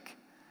sake.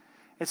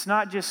 It's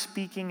not just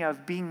speaking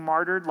of being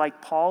martyred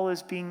like Paul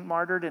is being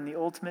martyred in the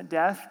ultimate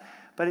death,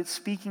 but it's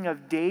speaking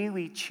of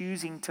daily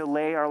choosing to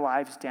lay our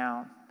lives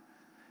down.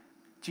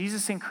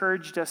 Jesus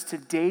encouraged us to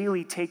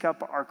daily take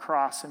up our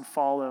cross and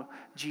follow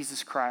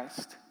Jesus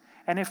Christ.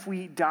 And if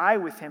we die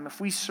with him,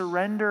 if we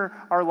surrender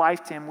our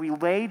life to him, we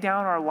lay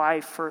down our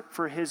life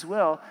for his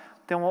will,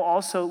 then we'll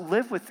also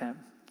live with him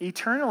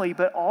eternally,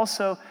 but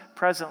also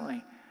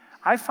presently.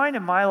 I find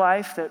in my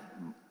life that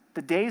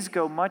the days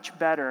go much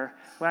better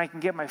when I can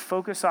get my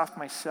focus off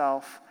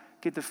myself,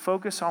 get the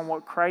focus on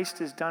what Christ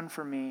has done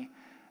for me,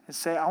 and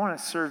say, I want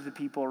to serve the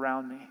people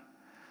around me.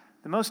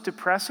 The most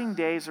depressing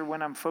days are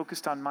when I'm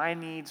focused on my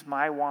needs,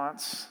 my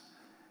wants,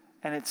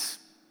 and it's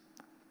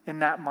in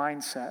that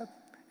mindset.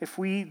 If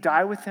we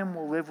die with him,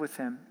 we'll live with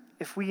him.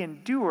 If we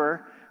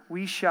endure,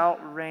 we shall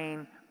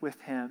reign with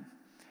him.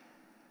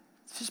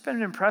 It's just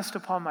been impressed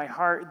upon my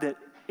heart that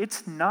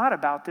it's not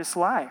about this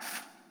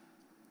life.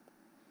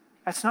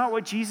 That's not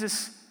what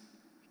Jesus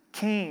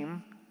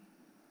came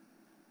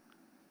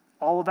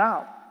all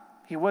about.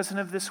 He wasn't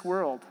of this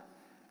world.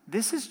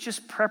 This is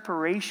just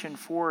preparation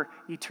for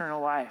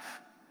eternal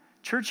life.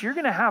 Church, you're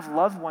going to have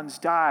loved ones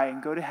die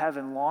and go to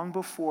heaven long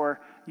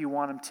before you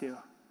want them to.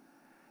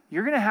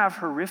 You're going to have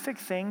horrific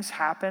things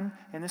happen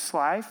in this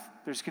life.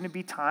 There's going to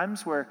be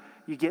times where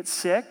you get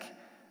sick.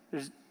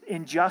 There's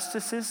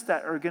injustices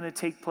that are going to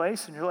take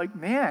place. And you're like,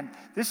 man,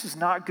 this is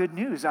not good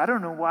news. I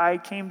don't know why I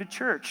came to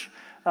church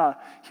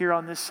here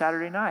on this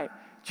Saturday night.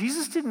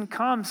 Jesus didn't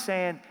come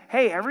saying,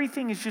 hey,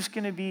 everything is just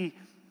going to be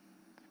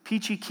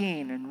peachy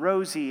keen and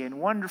rosy and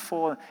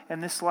wonderful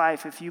in this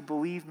life if you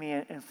believe me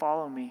and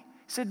follow me.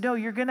 He said, no,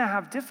 you're going to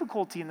have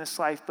difficulty in this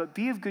life, but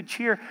be of good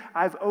cheer.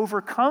 I've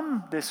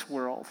overcome this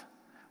world.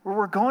 Where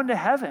we're going to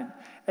heaven.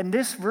 And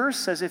this verse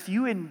says, if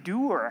you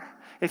endure,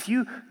 if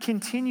you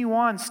continue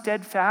on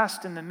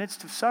steadfast in the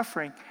midst of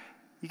suffering,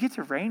 you get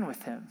to reign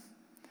with him.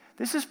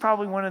 This is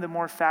probably one of the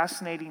more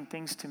fascinating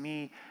things to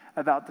me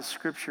about the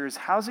scriptures.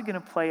 How's it going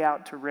to play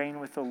out to reign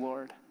with the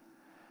Lord?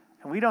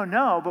 And we don't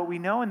know, but we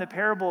know in the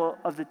parable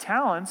of the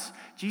talents,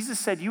 Jesus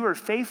said, you are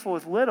faithful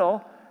with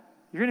little,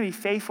 you're going to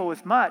be faithful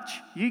with much.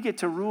 You get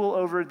to rule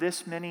over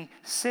this many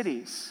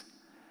cities.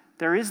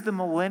 There is the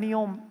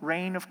millennial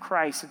reign of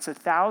Christ. It's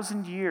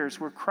 1,000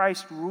 years where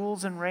Christ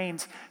rules and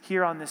reigns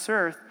here on this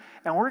earth,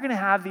 and we're going to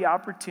have the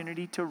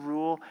opportunity to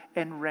rule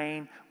and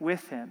reign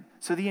with him.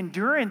 So the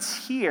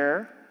endurance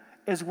here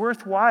is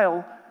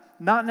worthwhile,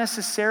 not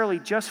necessarily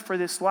just for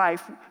this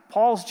life.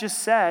 Paul's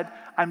just said,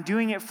 I'm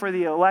doing it for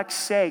the elect's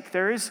sake.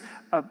 There is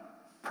a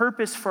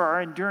purpose for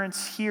our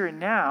endurance here and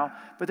now,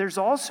 but there's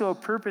also a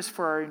purpose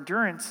for our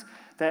endurance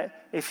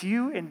that if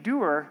you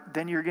endure,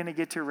 then you're going to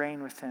get to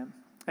reign with him.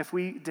 If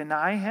we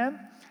deny him,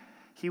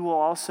 he will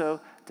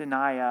also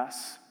deny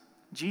us.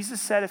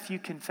 Jesus said, if you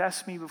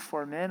confess me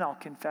before men, I'll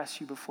confess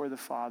you before the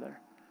Father.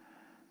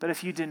 But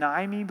if you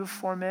deny me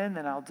before men,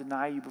 then I'll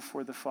deny you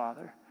before the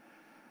Father.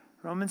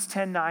 Romans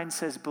 10:9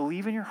 says,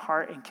 believe in your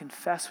heart and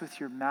confess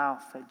with your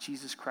mouth that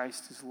Jesus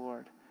Christ is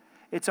Lord.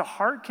 It's a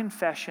heart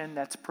confession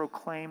that's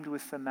proclaimed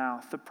with the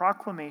mouth. The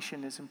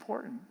proclamation is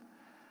important.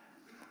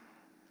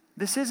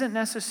 This isn't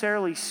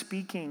necessarily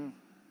speaking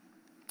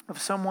of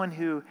someone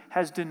who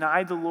has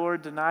denied the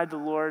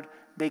Lord.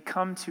 They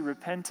come to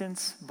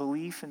repentance,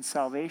 belief, and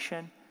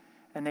salvation,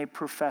 and they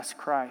profess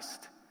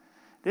Christ.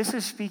 This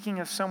is speaking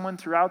of someone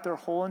throughout their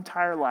whole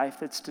entire life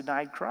that's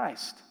denied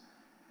Christ.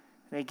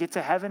 And they get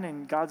to heaven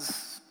and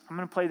God's, I'm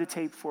going to play the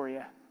tape for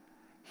you.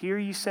 Here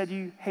you said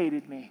you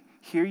hated me.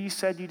 Here you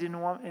said you didn't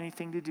want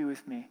anything to do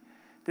with me.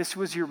 This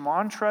was your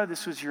mantra.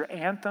 This was your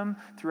anthem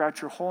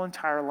throughout your whole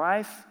entire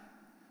life.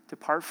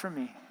 Depart from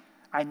me.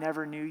 I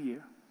never knew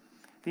you.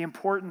 The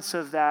importance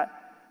of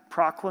that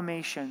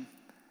proclamation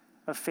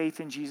of faith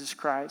in Jesus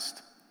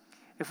Christ.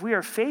 If we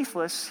are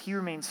faithless, he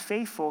remains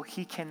faithful.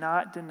 He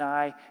cannot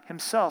deny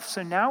himself.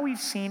 So now we've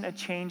seen a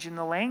change in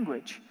the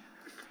language.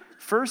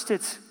 First,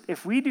 it's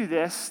if we do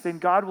this, then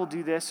God will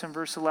do this in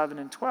verse 11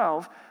 and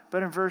 12.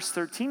 But in verse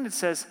 13, it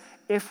says,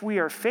 if we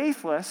are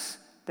faithless,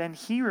 then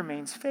he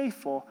remains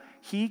faithful.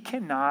 He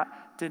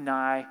cannot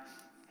deny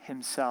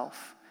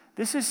himself.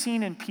 This is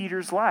seen in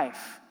Peter's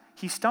life.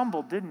 He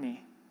stumbled, didn't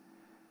he?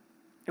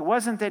 It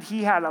wasn't that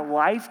he had a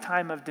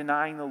lifetime of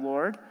denying the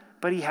Lord,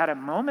 but he had a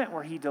moment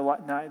where he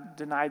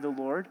denied the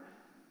Lord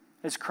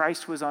as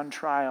Christ was on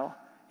trial,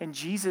 and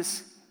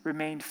Jesus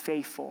remained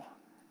faithful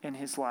in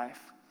his life.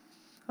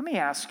 Let me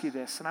ask you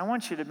this, and I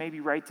want you to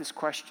maybe write this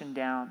question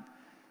down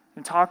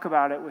and talk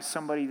about it with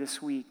somebody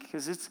this week,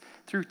 because it's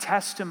through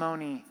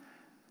testimony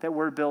that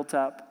we're built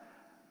up.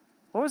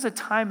 What was a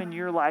time in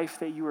your life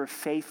that you were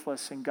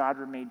faithless and God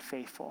remained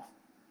faithful?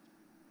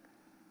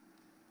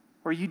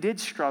 Where you did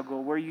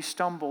struggle, where you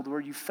stumbled, where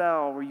you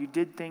fell, where you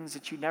did things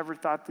that you never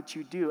thought that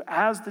you'd do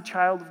as the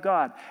child of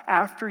God,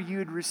 after you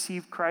had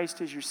received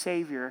Christ as your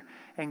Savior,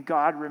 and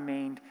God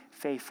remained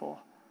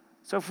faithful.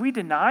 So if we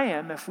deny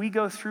him, if we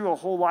go through a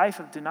whole life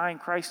of denying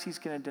Christ, he's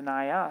going to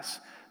deny us.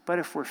 But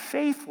if we're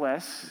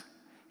faithless,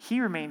 he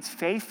remains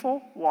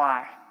faithful.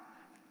 Why?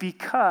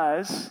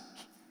 Because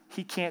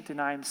he can't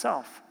deny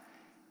himself.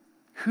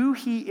 Who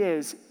he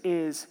is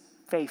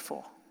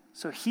faithful.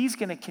 So he's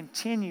going to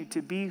continue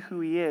to be who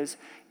he is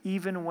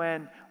even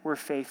when we're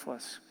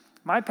faithless.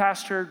 My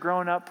pastor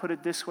growing up put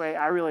it this way.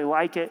 I really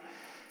like it.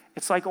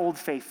 It's like Old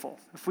Faithful.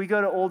 If we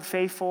go to Old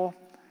Faithful,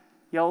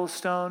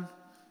 Yellowstone,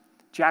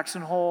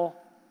 Jackson Hole,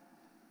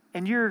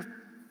 and you're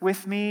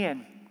with me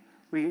and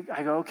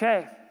I go,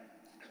 okay,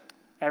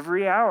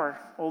 every hour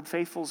Old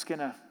Faithful's going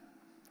to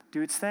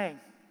do its thing.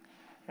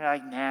 You're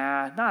like,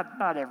 nah,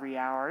 not every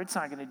hour. It's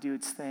not going to do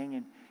its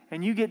thing.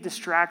 And you get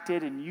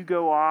distracted and you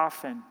go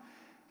off and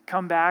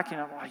come back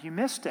and you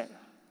missed it.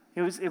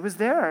 It was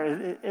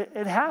there.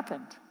 It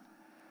happened.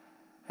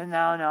 And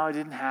no, it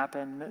didn't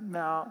happen.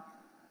 No.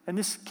 And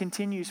this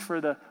continues for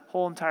the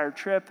whole entire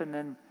trip. And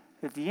then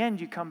at the end,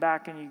 you come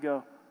back and you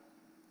go,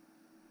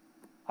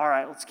 all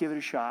right, let's give it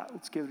a shot.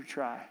 Let's give it a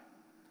try.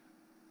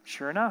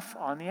 Sure enough,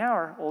 on the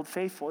hour, Old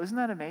Faithful. Isn't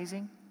that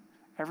amazing?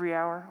 Every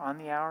hour, on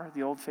the hour,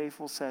 the Old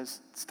Faithful says,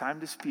 it's time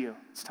to spew.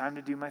 It's time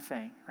to do my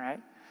thing, right?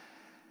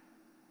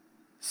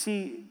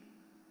 See,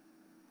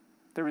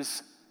 there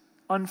was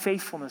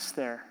unfaithfulness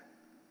there.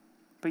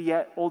 But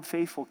yet, Old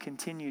Faithful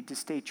continued to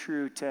stay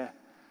true to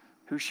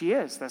who she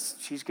is.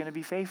 She's going to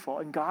be faithful.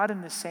 And God,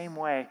 in the same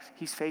way,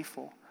 he's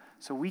faithful.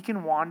 So we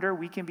can wander,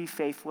 we can be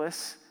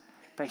faithless,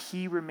 but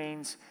he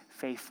remains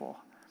faithful.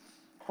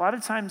 A lot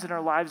of times in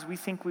our lives, we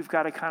think we've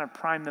got to kind of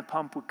prime the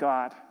pump with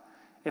God.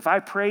 If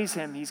I praise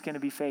him, he's going to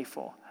be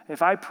faithful.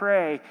 If I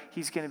pray,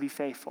 he's going to be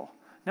faithful.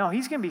 No,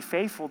 he's going to be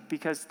faithful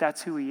because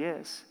that's who he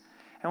is.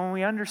 And when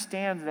we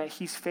understand that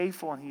he's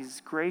faithful and he's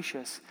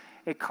gracious,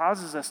 it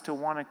causes us to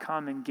want to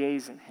come and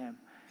gaze at him.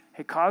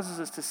 It causes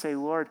us to say,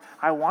 Lord,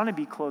 I want to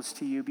be close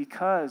to you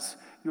because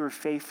you are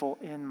faithful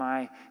in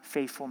my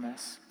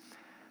faithfulness.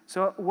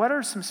 So what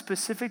are some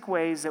specific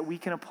ways that we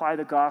can apply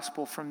the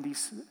gospel from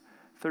these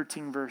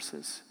 13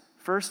 verses?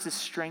 First is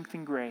strength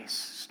and grace.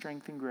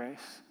 Strength and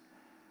grace.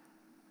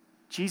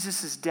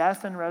 Jesus'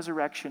 death and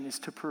resurrection is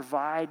to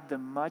provide the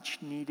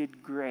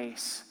much-needed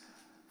grace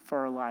for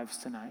our lives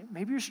tonight.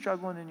 Maybe you're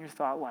struggling in your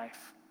thought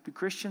life. Do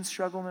Christians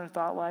struggle in their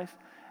thought life?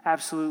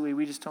 Absolutely.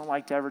 We just don't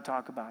like to ever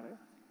talk about it.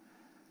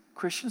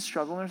 Christians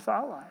struggle in their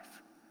thought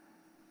life.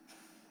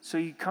 So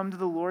you come to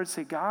the Lord and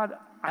say, God,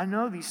 I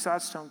know these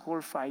thoughts don't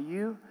glorify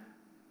you,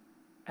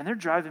 and they're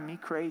driving me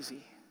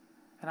crazy.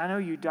 And I know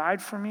you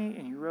died for me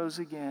and you rose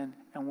again,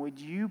 and would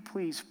you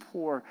please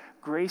pour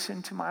grace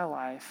into my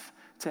life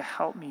to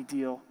help me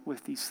deal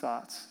with these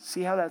thoughts?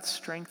 See how that's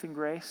strength and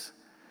grace?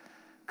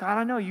 God,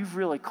 I know you've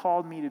really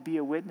called me to be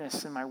a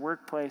witness in my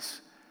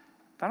workplace,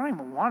 but I don't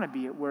even want to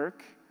be at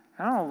work.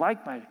 I don't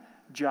like my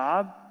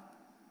job.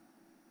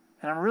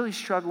 And I'm really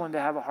struggling to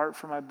have a heart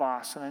for my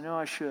boss, and I know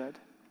I should.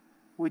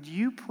 Would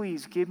you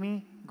please give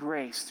me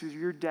grace through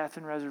your death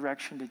and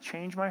resurrection to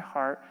change my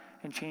heart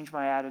and change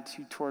my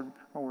attitude toward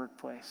my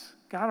workplace?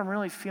 God, I'm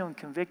really feeling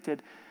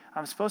convicted.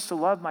 I'm supposed to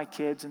love my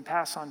kids and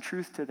pass on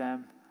truth to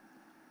them,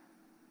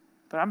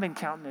 but I've been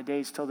counting the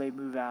days till they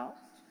move out,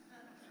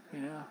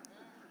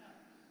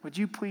 Would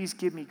you please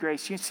give me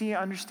grace? You see,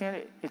 understand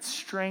it? It's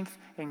strength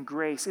and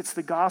grace. It's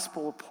the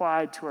gospel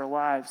applied to our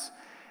lives.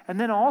 And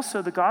then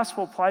also the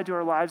gospel applied to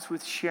our lives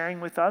with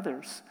sharing with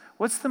others.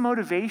 What's the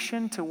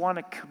motivation to want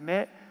to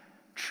commit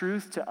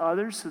truth to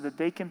others so that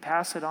they can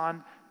pass it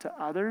on to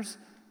others?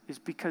 Is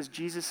because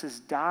Jesus has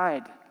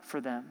died for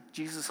them.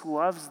 Jesus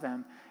loves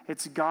them.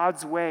 It's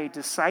God's way.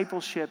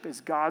 Discipleship is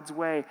God's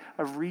way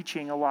of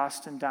reaching a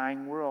lost and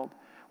dying world.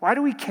 Why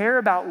do we care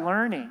about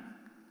learning?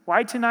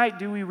 Why tonight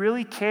do we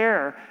really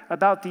care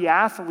about the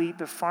athlete,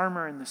 the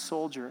farmer, and the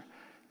soldier?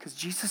 Because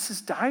Jesus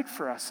has died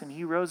for us and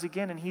he rose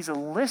again and he's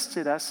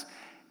enlisted us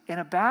in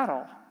a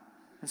battle.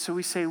 And so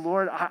we say,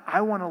 Lord,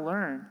 I want to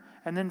learn.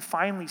 And then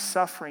finally,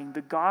 suffering.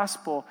 The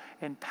gospel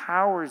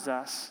empowers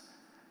us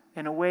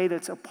in a way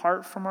that's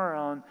apart from our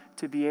own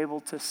to be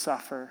able to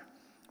suffer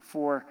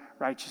for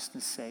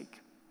righteousness' sake.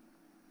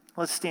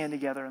 Let's stand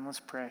together and let's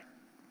pray.